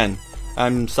course, Dan."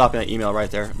 I'm stopping that email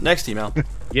right there. Next email.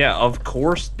 Yeah, of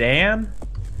course, Dan?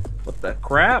 What the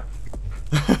crap?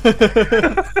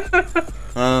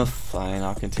 Fine,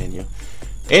 I'll continue.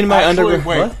 In my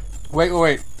underground...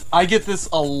 Wait. I get this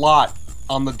a lot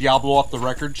on the Diablo Off the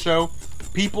Record show.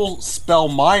 People spell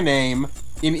my name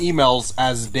in emails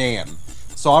as Dan.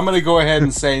 So I'm going to go ahead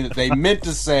and say that they meant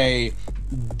to say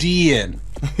Dean.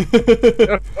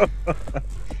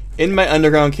 In my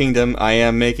underground kingdom, I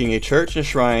am making a church and a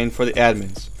shrine for the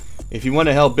admins. If you want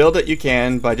to help build it, you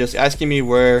can by just asking me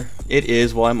where it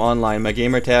is while I'm online. My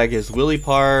gamer tag is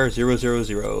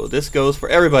WillyPar000. This goes for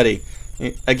everybody.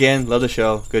 Again, love the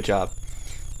show. Good job.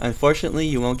 Unfortunately,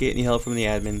 you won't get any help from the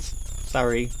admins.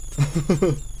 Sorry.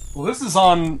 Well, this is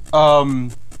on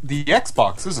the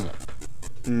Xbox, isn't it?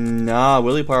 Nah,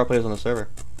 WillyPar plays on the server.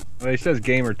 Well, he says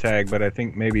gamer tag, but I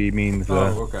think maybe he means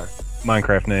okay.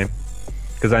 Minecraft name.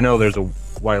 Because I know there's a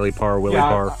Wiley Par, Willy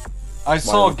Par. I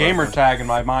saw a gamer tag and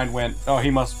my mind went, oh,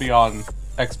 he must be on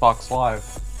Xbox Live.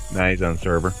 Nah, he's on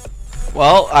server.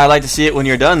 Well, I'd like to see it when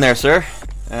you're done there, sir.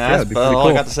 That's that'd be all pretty cool.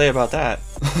 I got to say about that.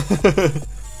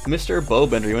 Mr.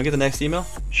 Bowbender, you want to get the next email?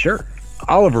 Sure.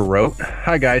 Oliver wrote,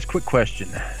 "Hi guys, quick question.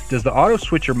 Does the auto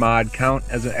switcher mod count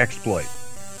as an exploit?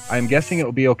 I'm guessing it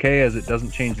will be okay as it doesn't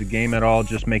change the game at all,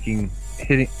 just makes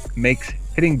hitting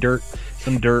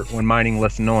some dirt when mining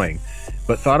less annoying.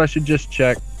 But thought I should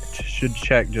check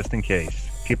just in case.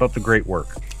 Keep up the great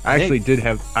work." I actually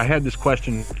I had this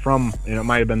question from, it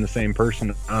might have been the same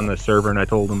person on the server, and I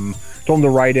told him to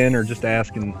write in or just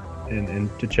ask and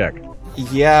to check.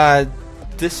 Yeah,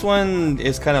 this one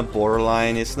is kind of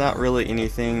borderline. It's not really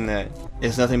anything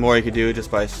there's nothing more you could do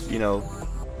just by,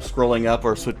 scrolling up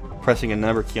or pressing a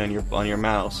number key on your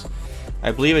mouse.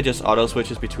 I believe it just auto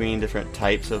switches between different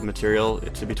types of material,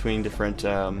 between different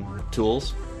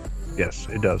tools. Yes,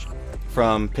 it does.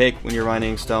 From pick when you're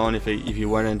mining stone, if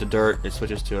you run into dirt, it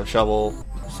switches to a shovel,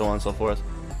 so on and so forth.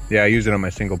 Yeah, I use it on my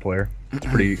single player. It's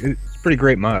pretty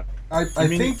great mod. I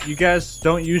think you guys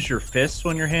don't use your fists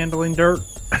when you're handling dirt.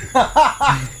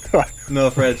 No,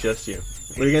 Fred, just you.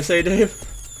 What are you gonna say, Dave?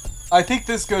 I think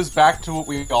this goes back to what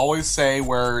we always say,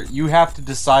 where you have to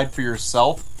decide for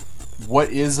yourself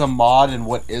what is a mod and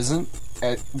what isn't.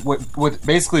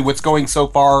 Basically what's going so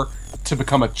far to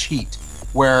become a cheat.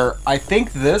 Where I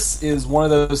think this is one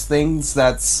of those things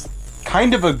that's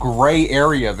kind of a gray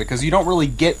area, because you don't really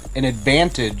get an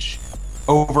advantage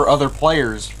over other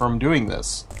players from doing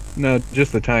this. No,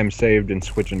 just the time saved in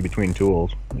switching between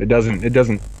tools. It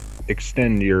doesn't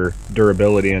extend your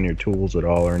durability on your tools at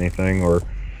all or anything, or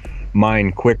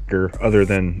mine quicker other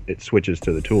than it switches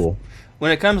to the tool.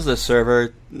 When it comes to the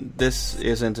server, this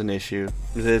isn't an issue.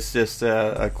 It's just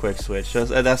a quick switch.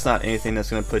 That's not anything that's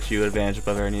going to put you at advantage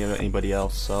above anybody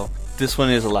else. So this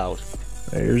one is allowed.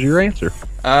 There's your answer.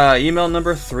 Email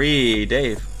number 3,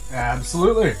 Dave.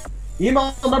 Absolutely.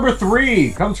 Email number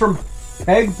 3 comes from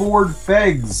Pegboard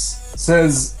Fegs.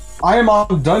 Says, I am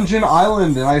on Dungeon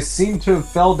Island, and I seem to have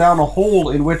fell down a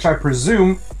hole in which I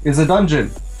presume is a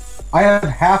dungeon. I have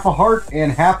half a heart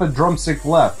and half a drumstick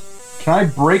left. Can I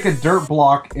break a dirt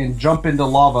block and jump into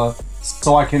lava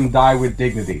so I can die with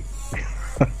dignity?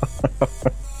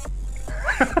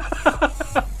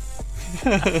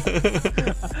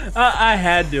 I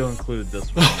had to include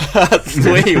this one. That's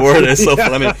the way you word it is so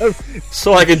funny.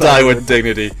 So I can die with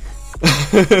dignity.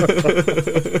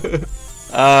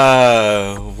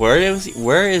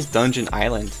 Where is Dungeon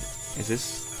Island? Is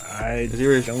he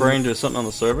referring to something on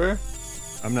the server?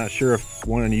 I'm not sure if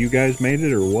one of you guys made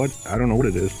it or what. I don't know what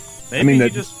it is. Maybe he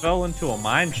just fell into a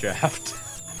mine shaft.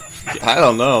 I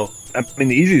don't know. I mean,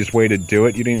 the easiest way to do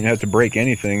it, you didn't even have to break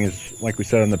anything, is, like we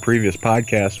said on the previous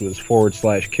podcast, was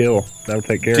 /kill. That'll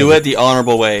take care of it. Do it the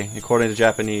honorable way, according to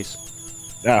Japanese.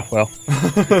 Ah, well.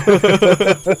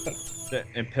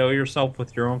 Impale yourself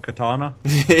with your own katana?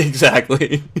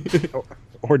 Exactly.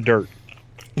 Or dirt.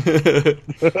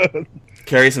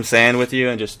 Carry some sand with you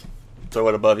and just throw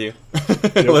it above you.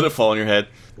 Let it fall on your head.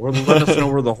 Or let us know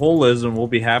where the hole is, and we'll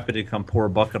be happy to come pour a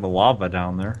bucket of lava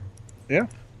down there. Yeah.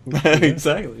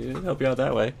 Exactly. Help you out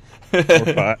that way.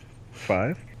 Or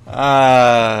five.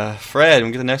 Fred, we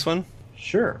get the next one?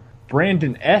 Sure.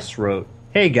 Brandon S. wrote,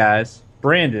 "Hey guys,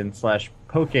 Brandon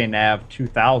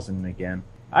 /PokeNav2000 again.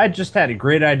 I just had a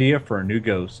great idea for a new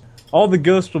ghost. All the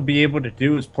ghost will be able to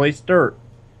do is place dirt.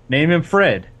 Name him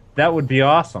Fred. That would be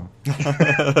awesome."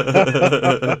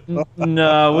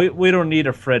 No, we don't need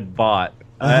a Fred bot.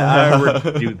 I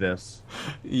already do this.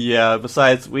 Yeah,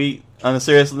 besides, on a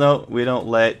serious note, we don't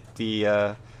let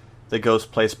the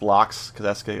ghost place blocks, because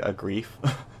that's a grief.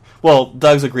 Well,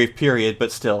 Doug's a grief, period,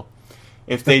 but still.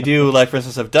 If they do, like, for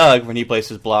instance, of Doug, when he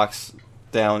places blocks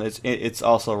down, it's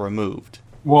also removed.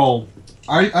 Well,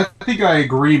 I think I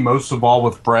agree most of all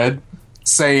with Fred,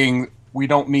 saying we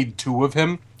don't need two of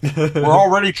him. We're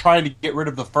already trying to get rid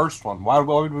of the first one. Why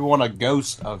would we want a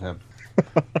ghost of him?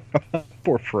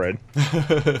 Poor Fred.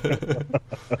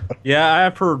 Yeah,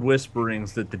 I've heard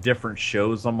whisperings that the different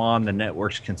shows I'm on, the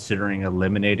network's considering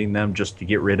eliminating them just to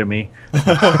get rid of me.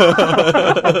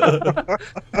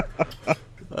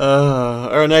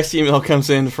 Our next email comes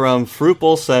in from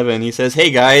Fruitbowl7. He says, "Hey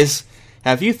guys,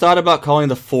 have you thought about calling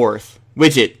the fourth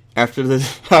Widget after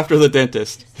the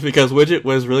dentist? Because Widget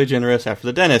was really generous after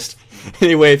the dentist.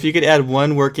 Anyway, if you could add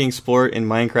one working sport in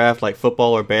Minecraft, like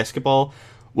football or basketball,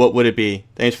 what would it be?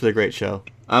 Thanks for the great show.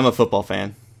 I'm a football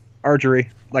fan." Archery,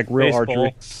 like real Baseball.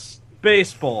 archery.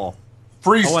 Baseball.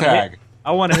 Freeze tag.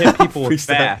 I want to hit people with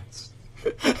bats.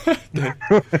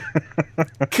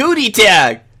 Cootie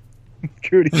tag.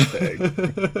 Cootie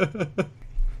tag.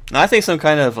 I think some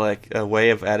kind of like a way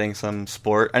of adding some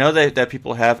sport. I know that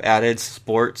people have added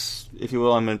sports, if you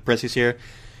will, I'm in parentheses here,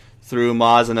 through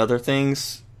mods and other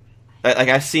things. Like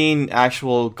I've seen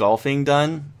actual golfing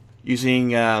done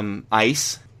using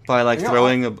ice by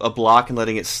throwing a block and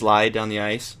letting it slide down the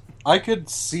ice. I could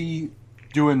see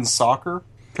doing soccer,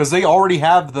 because they already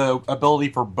have the ability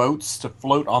for boats to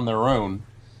float on their own.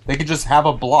 They could just have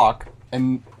a block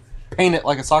and paint it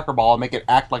like a soccer ball and make it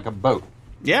act like a boat.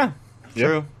 Yeah,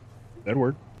 true. Yep. That'd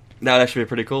work. That would actually be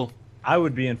pretty cool. I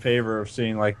would be in favor of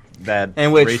seeing like that.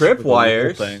 And with race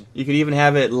tripwires, thing. you could even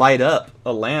have it light up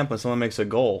a lamp when someone makes a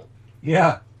goal.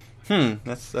 Yeah.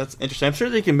 That's interesting. I'm sure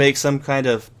they can make some kind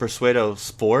of Persuado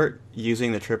sport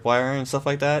using the tripwire and stuff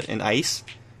like that in ice.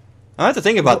 I have to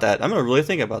think about that. I'm going to really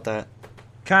think about that.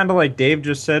 Kind of like Dave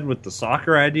just said with the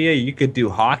soccer idea, you could do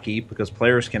hockey because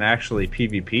players can actually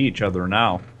PvP each other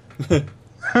now.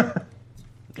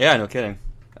 Yeah, no kidding.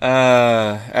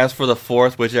 As for the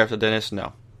fourth Widget after Dennis,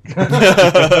 no.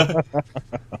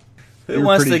 Who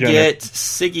wants to get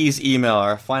Siggy's email,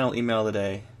 our final email of the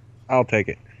day? I'll take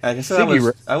it. I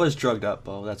was drugged up,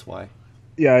 Bo. That's why.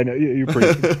 Yeah, I know. You're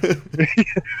pretty...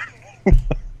 That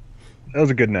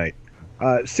was a good night.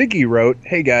 Siggy wrote,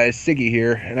 "Hey guys, Siggy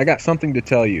here, and I got something to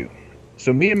tell you.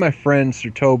 So me and my friend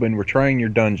Sir Tobin were trying your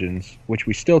dungeons, which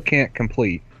we still can't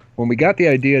complete, when we got the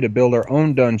idea to build our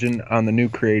own dungeon on the new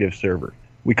creative server.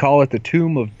 We call it the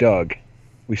Tomb of Doug.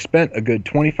 We spent a good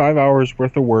 25 hours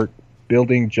worth of work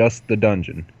building just the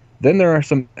dungeon. Then there are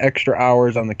some extra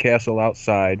hours on the castle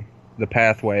outside, the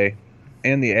pathway,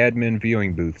 and the admin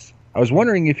viewing booths. I was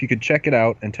wondering if you could check it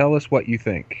out and tell us what you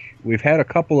think. We've had a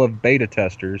couple of beta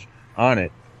testers on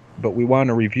it, but we want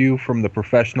a review from the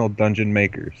professional dungeon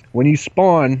makers. When you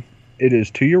spawn, it is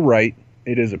to your right.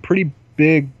 It is a pretty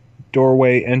big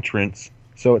doorway entrance,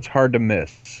 so it's hard to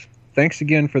miss. Thanks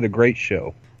again for the great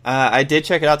show." I did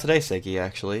check it out today, Siggy,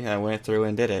 actually. I went through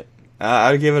and did it.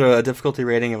 I would give it a difficulty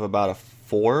rating of about a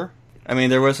 4. I mean,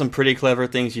 there were some pretty clever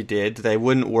things you did. They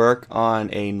wouldn't work on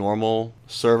a normal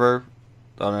server,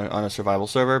 on a survival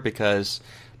server, because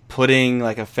putting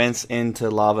like a fence into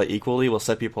lava equally will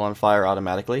set people on fire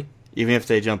automatically, even if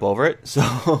they jump over it.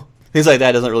 So things like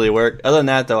that doesn't really work. Other than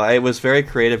that, though, it was very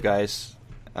creative, guys.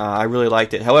 I really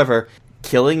liked it. However,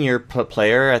 killing your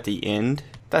player at the end,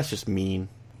 that's just mean.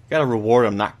 You gotta reward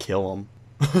them, not kill them.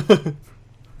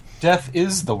 Death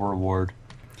is the reward.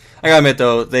 I gotta admit,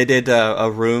 though, they did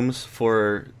rooms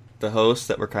for the hosts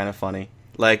that were kind of funny.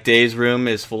 Like, Dave's room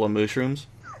is full of mushrooms.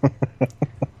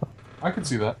 I could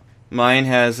see that. Mine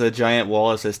has a giant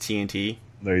wall that says TNT.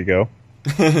 There you go.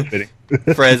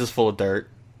 Fred's is full of dirt.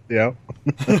 Yeah.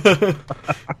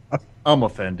 I'm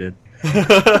offended.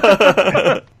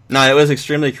 No, it was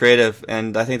extremely creative,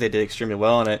 and I think they did extremely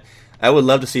well on it. I would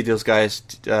love to see those guys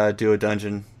do a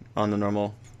dungeon on the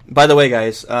normal. By the way,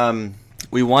 guys,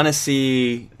 we want to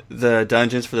see the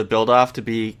dungeons for the build-off to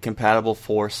be compatible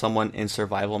for someone in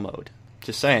survival mode.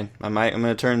 Just saying. I'm going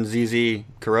to turn ZZ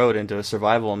Corrode into a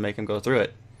survival and make him go through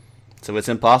it. So it's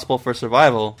impossible for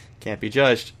survival. Can't be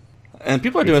judged. And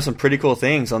people are doing some pretty cool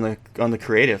things on the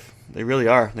creative. They really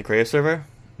are. The creative server.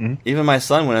 Mm-hmm. Even my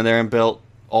son went in there and built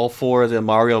all 4 of the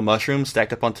Mario mushrooms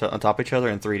stacked up on top of each other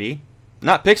in 3D.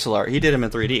 Not pixel art. He did them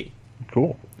in 3D.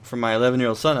 Cool. For my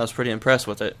 11-year-old son, I was pretty impressed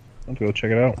with it. I'll go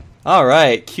check it out. All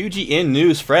right. QGN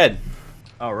News, Fred.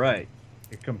 All right.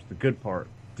 Here comes the good part.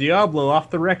 Diablo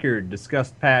Off the Record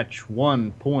discussed patch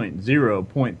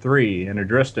 1.0.3 and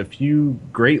addressed a few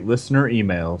great listener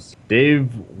emails.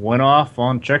 Dave went off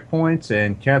on checkpoints,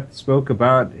 and Kat spoke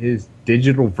about his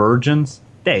digital virgins.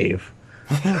 Dave.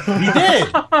 He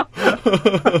did!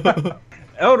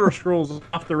 Elder Scrolls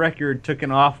Off the Record took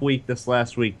an off week this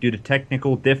last week due to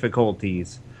technical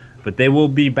difficulties, but they will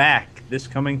be back this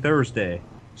coming Thursday.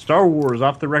 Star Wars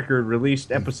Off the Record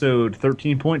released episode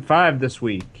 13.5 this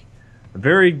week. A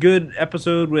very good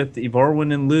episode with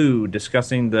Ivarwin and Lou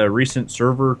discussing the recent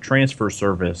server transfer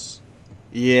service.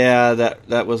 Yeah,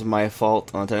 that was my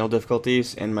fault on technical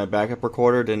difficulties, and my backup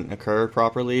recorder didn't occur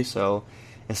properly, so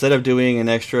instead of doing an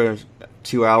extra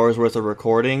 2 hours worth of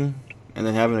recording and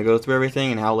then having to go through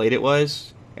everything and how late it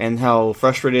was and how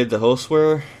frustrated the hosts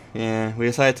were, yeah, we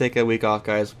decided to take a week off,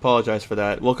 guys. Apologize for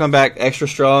that. We'll come back extra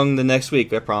strong the next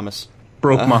week, I promise.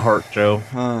 Broke my heart, Joe.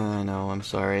 I know, I'm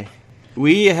sorry.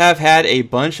 We have had a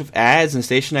bunch of ads and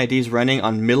station IDs running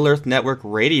on Middle-earth Network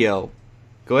Radio.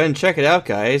 Go ahead and check it out,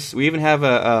 guys. We even have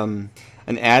an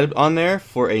ad on there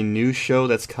for a new show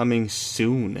that's coming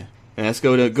soon. And let's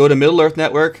go to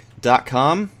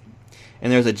middleearthnetwork.com,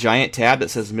 and there's a giant tab that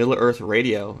says Middle-earth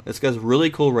Radio. It's got a really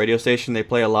cool radio station. They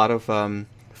play a lot of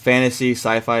fantasy,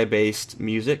 sci-fi based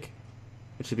music,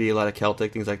 which would be a lot of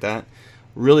Celtic, things like that.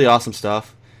 Really awesome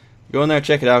stuff. Go in there and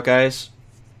check it out, guys.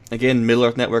 Again,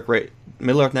 Middle-earth Network,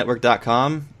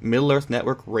 middleearthnetwork.com, Middle-earth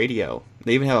Network Radio.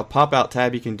 They even have a pop-out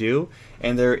tab you can do,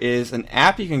 and there is an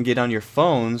app you can get on your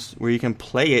phones where you can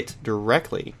play it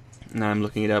directly. And I'm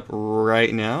looking it up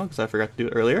right now because I forgot to do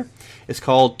it earlier. It's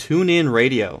called TuneIn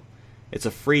Radio. It's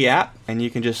a free app, and you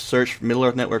can just search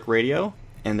Middle-earth Network Radio,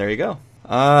 and there you go.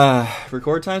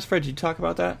 Record times, Fred, did you talk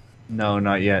about that? No,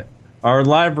 not yet. Our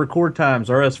live record times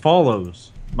are as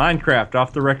follows. Minecraft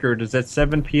Off the Record is at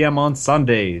 7 p.m. on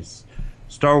Sundays.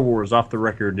 Star Wars Off the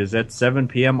Record is at 7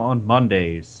 p.m. on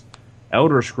Mondays.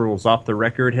 Elder Scrolls Off the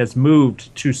Record has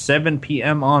moved to 7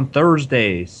 p.m. on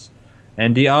Thursdays.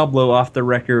 And Diablo Off the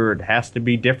Record has to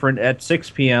be different at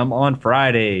 6 p.m. on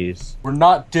Fridays. We're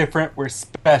not different, we're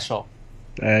special.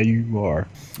 You are.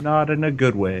 Not in a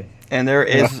good way. And there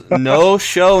is no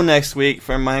show next week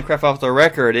for Minecraft Off the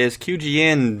Record. It's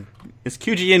QGN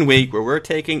week, where we're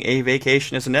taking a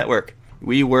vacation as a network.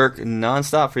 We work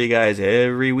nonstop for you guys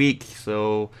every week.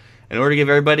 So in order to give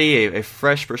everybody a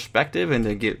fresh perspective and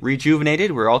to get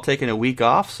rejuvenated, we're all taking a week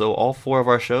off. So all 4 of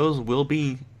our shows will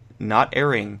be not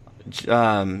airing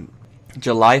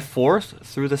July 4th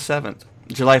through the 7th.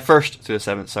 July 1st through the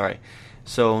 7th, sorry.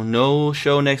 So no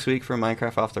show next week for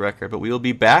Minecraft Off the Record, but we will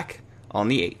be back on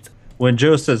the 8th. When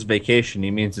Joe says vacation, he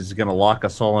means he's going to lock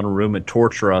us all in a room and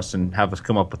torture us and have us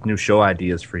come up with new show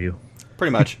ideas for you.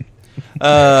 Pretty much.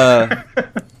 I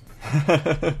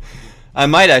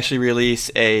might actually release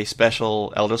a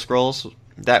special Elder Scrolls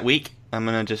that week. I'm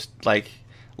going to just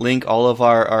link all of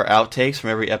our outtakes from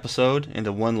every episode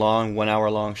into one hour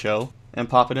long show and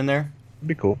pop it in there. It'd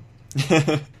be cool.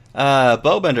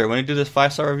 Bowbender, when you do this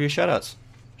 5-star review shoutouts?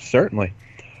 Certainly.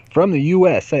 From the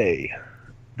USA,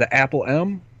 the Apple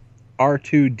M,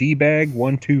 R2D-Bag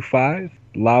 125,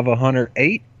 Lava Hunter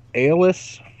 8,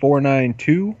 Aeolus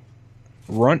 492,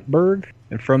 Runtberg,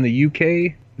 and from the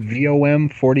UK, VOM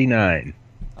 49.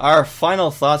 Our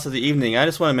final thoughts of the evening. I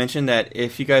just want to mention that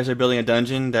if you guys are building a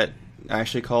dungeon that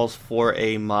actually calls for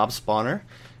a mob spawner,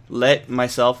 let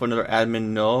myself or another admin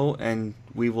know, and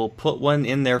we will put one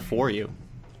in there for you.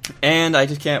 And I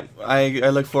just can't... I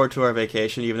look forward to our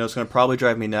vacation, even though it's going to probably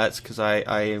drive me nuts, because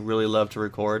I really love to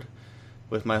record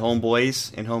with my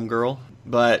homeboys and homegirl.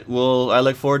 But I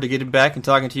look forward to getting back and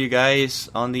talking to you guys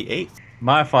on the 8th.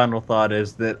 My final thought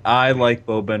is that I like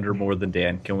Bowbender more than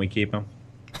Dan. Can we keep him?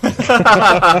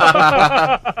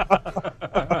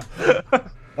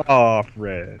 Oh,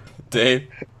 Fred. Dave?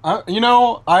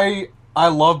 I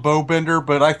love Bowbender,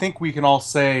 but I think we can all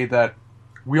say that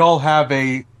we all have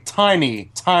a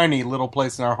tiny, tiny little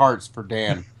place in our hearts for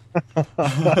Dan.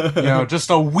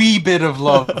 Just a wee bit of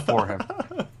love for him.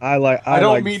 I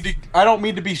don't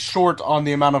mean to be short on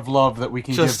the amount of love that we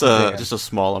can give to Dan. Just a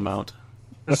small amount.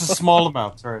 Just a small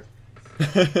amount, right?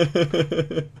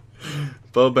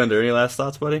 Bowbender, any last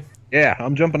thoughts, buddy? Yeah,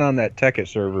 I'm jumping on that tekkit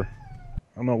server.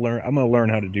 I'm gonna learn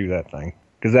how to do that thing,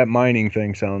 because that mining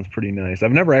thing sounds pretty nice.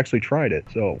 I've never actually tried it,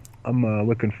 so I'm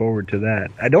looking forward to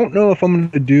that. I don't know if I'm going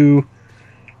to do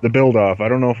the build off. I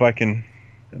don't know if I can.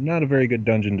 I'm not a very good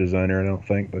dungeon designer, I don't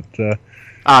think, but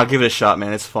I'll give it a shot,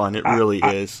 man. It's fun. It really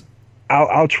is.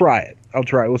 I'll try it.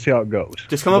 We'll see how it goes.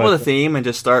 Just come up with a theme and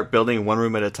just start building one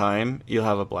room at a time. You'll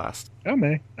have a blast. I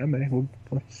may. We'll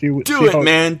see what. Do it,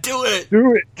 man. Do it.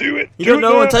 Do it. You don't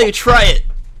know until you try it.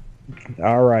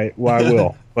 All right. Well, I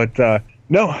will. But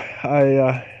no,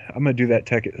 I'm gonna do that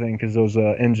tekkit thing because those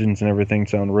engines and everything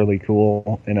sound really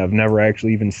cool, and I've never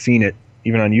actually even seen it,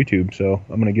 even on YouTube. So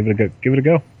I'm gonna give it a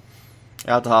go.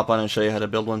 I'll have to hop on and show you how to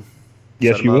build one.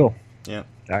 Yes, you will. Yeah.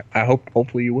 I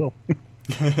hopefully you will.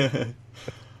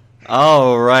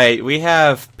 All right, we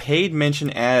have paid mention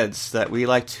ads that we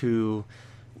like to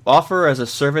offer as a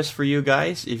service for you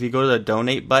guys. If you go to the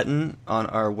donate button on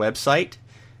our website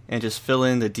and just fill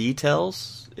in the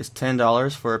details, it's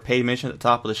 $10 for a paid mention at the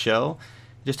top of the show.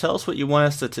 Just tell us what you want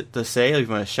us to say. If you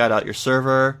want to shout out your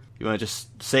server, you want to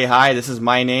just say hi, this is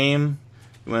my name,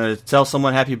 you want to tell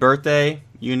someone happy birthday,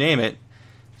 you name it.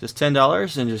 Just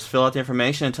 $10 and just fill out the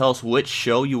information and tell us which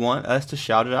show you want us to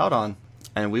shout it out on.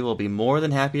 And we will be more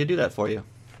than happy to do that for you.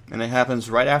 And it happens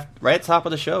right at the top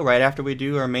of the show, right after we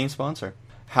do our main sponsor.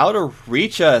 How to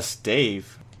reach us,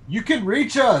 Dave? You can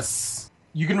reach us.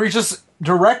 You can reach us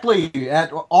directly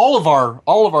at all of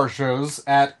our shows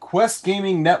at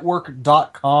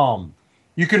questgamingnetwork.com.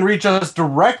 You can reach us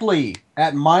directly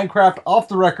at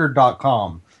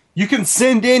minecraftofftherecord.com. You can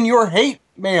send in your hate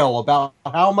mail about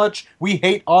how much we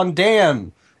hate on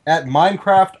Dan at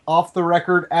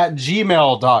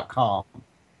minecraftofftherecord@gmail.com.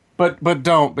 But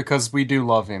don't, because we do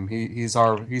love him. He's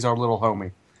our little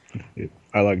homie.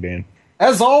 I like Dan.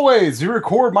 As always, we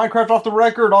record Minecraft Off the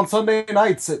Record on Sunday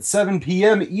nights at 7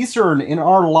 p.m. Eastern in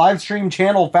our live stream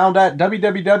channel found at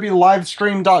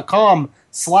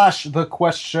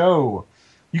www.livestream.com/thequestshow.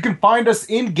 You can find us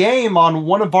in-game on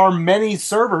one of our many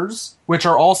servers, which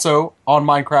are also on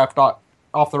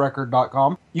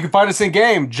minecraft.offtherecord.com. You can find us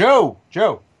in-game. Joe,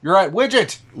 you're at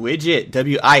Widget. Widget,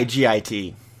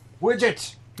 W-I-G-I-T.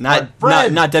 Widget. Not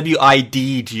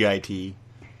W-I-D-G-I-T.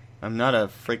 I'm not a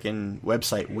freaking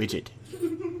website widget.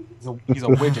 He's a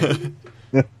widget.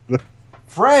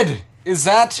 Fred is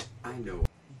at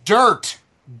Dirt.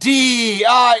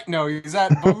 D-I... No, he's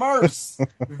at Vmerce.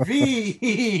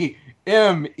 V-E-M-E-R-C-E.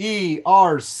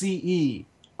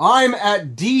 I'm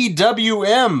at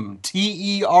D-W-M.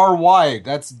 T-E-R-Y.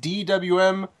 That's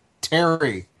D-W-M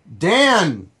Terry.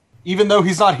 Dan, even though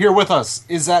he's not here with us,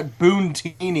 is at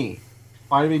Boontini.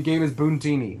 My game is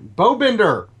Boontini.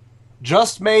 Bowbender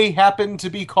just may happen to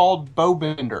be called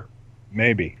Bowbender.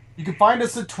 Maybe. You can find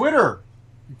us at Twitter.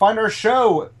 You can find our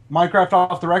show, Minecraft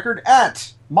Off the Record,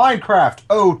 at Minecraft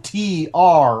OTR,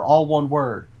 all one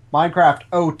word. Minecraft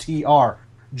OTR.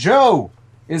 Joe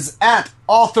is at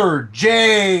author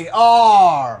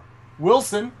J.R.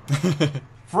 Wilson.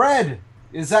 Fred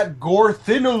is at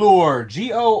Gorthinolur,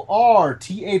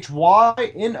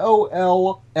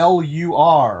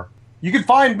 Gorthynollur. You can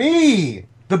find me,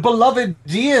 the beloved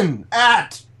Dean,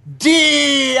 at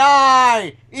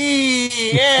D-I-E-N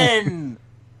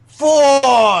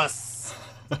Force.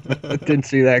 Didn't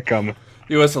see that coming.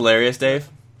 You know what's hilarious,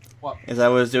 Dave? What? Is I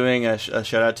was doing a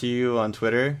shout out to you on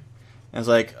Twitter, and I was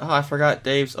like, oh, I forgot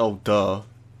Dave's. Oh, duh.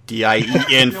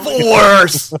 D-I-E-N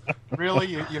Force! Really?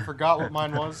 You forgot what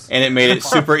mine was? And it made it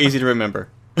super easy to remember.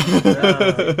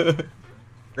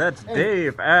 That's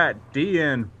Dave at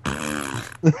DN.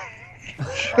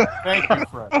 Thank you,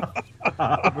 Fred.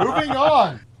 Moving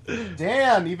on.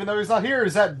 Dan, even though he's not here,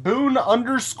 is at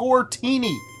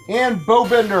Boone_Teeny. And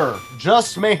Bowbender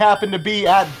just may happen to be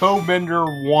at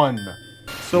Bowbender1.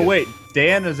 So wait,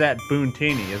 Dan is at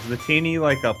Boontini. Is the teeny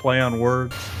like a play on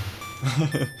words?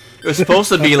 It was supposed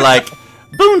to be like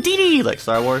Boontini, like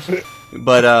Star Wars,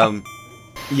 but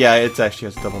yeah, it actually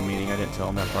has a double meaning. I didn't tell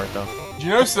him that part though. Did you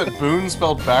notice that Boone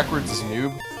spelled backwards is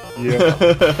noob? Yeah.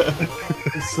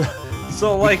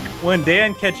 So, like, when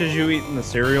Dan catches you eating the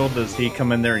cereal, does he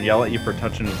come in there and yell at you for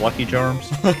touching his Lucky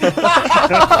Charms?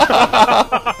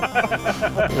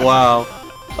 Wow.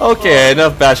 Okay,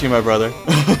 enough bashing my brother.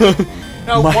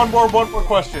 No, one more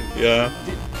question. Yeah.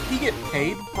 Did he get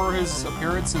paid for his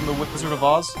appearance in The Wizard of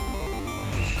Oz?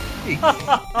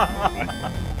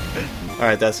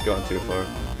 Alright, that's going too far.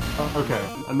 Okay,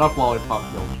 enough lollipop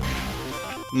guilt.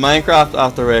 Minecraft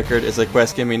Off the Record is a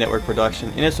Quest Gaming Network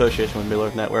production in association with Middle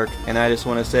Earth Network, and I just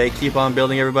want to say, keep on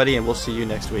building, everybody, and we'll see you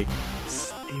next week.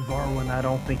 Steve Arwen, I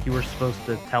don't think you were supposed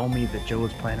to tell me that Joe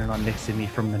was planning on nixing me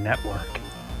from the network.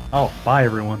 Oh, bye,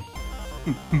 everyone.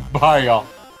 Bye, y'all.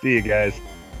 See you guys.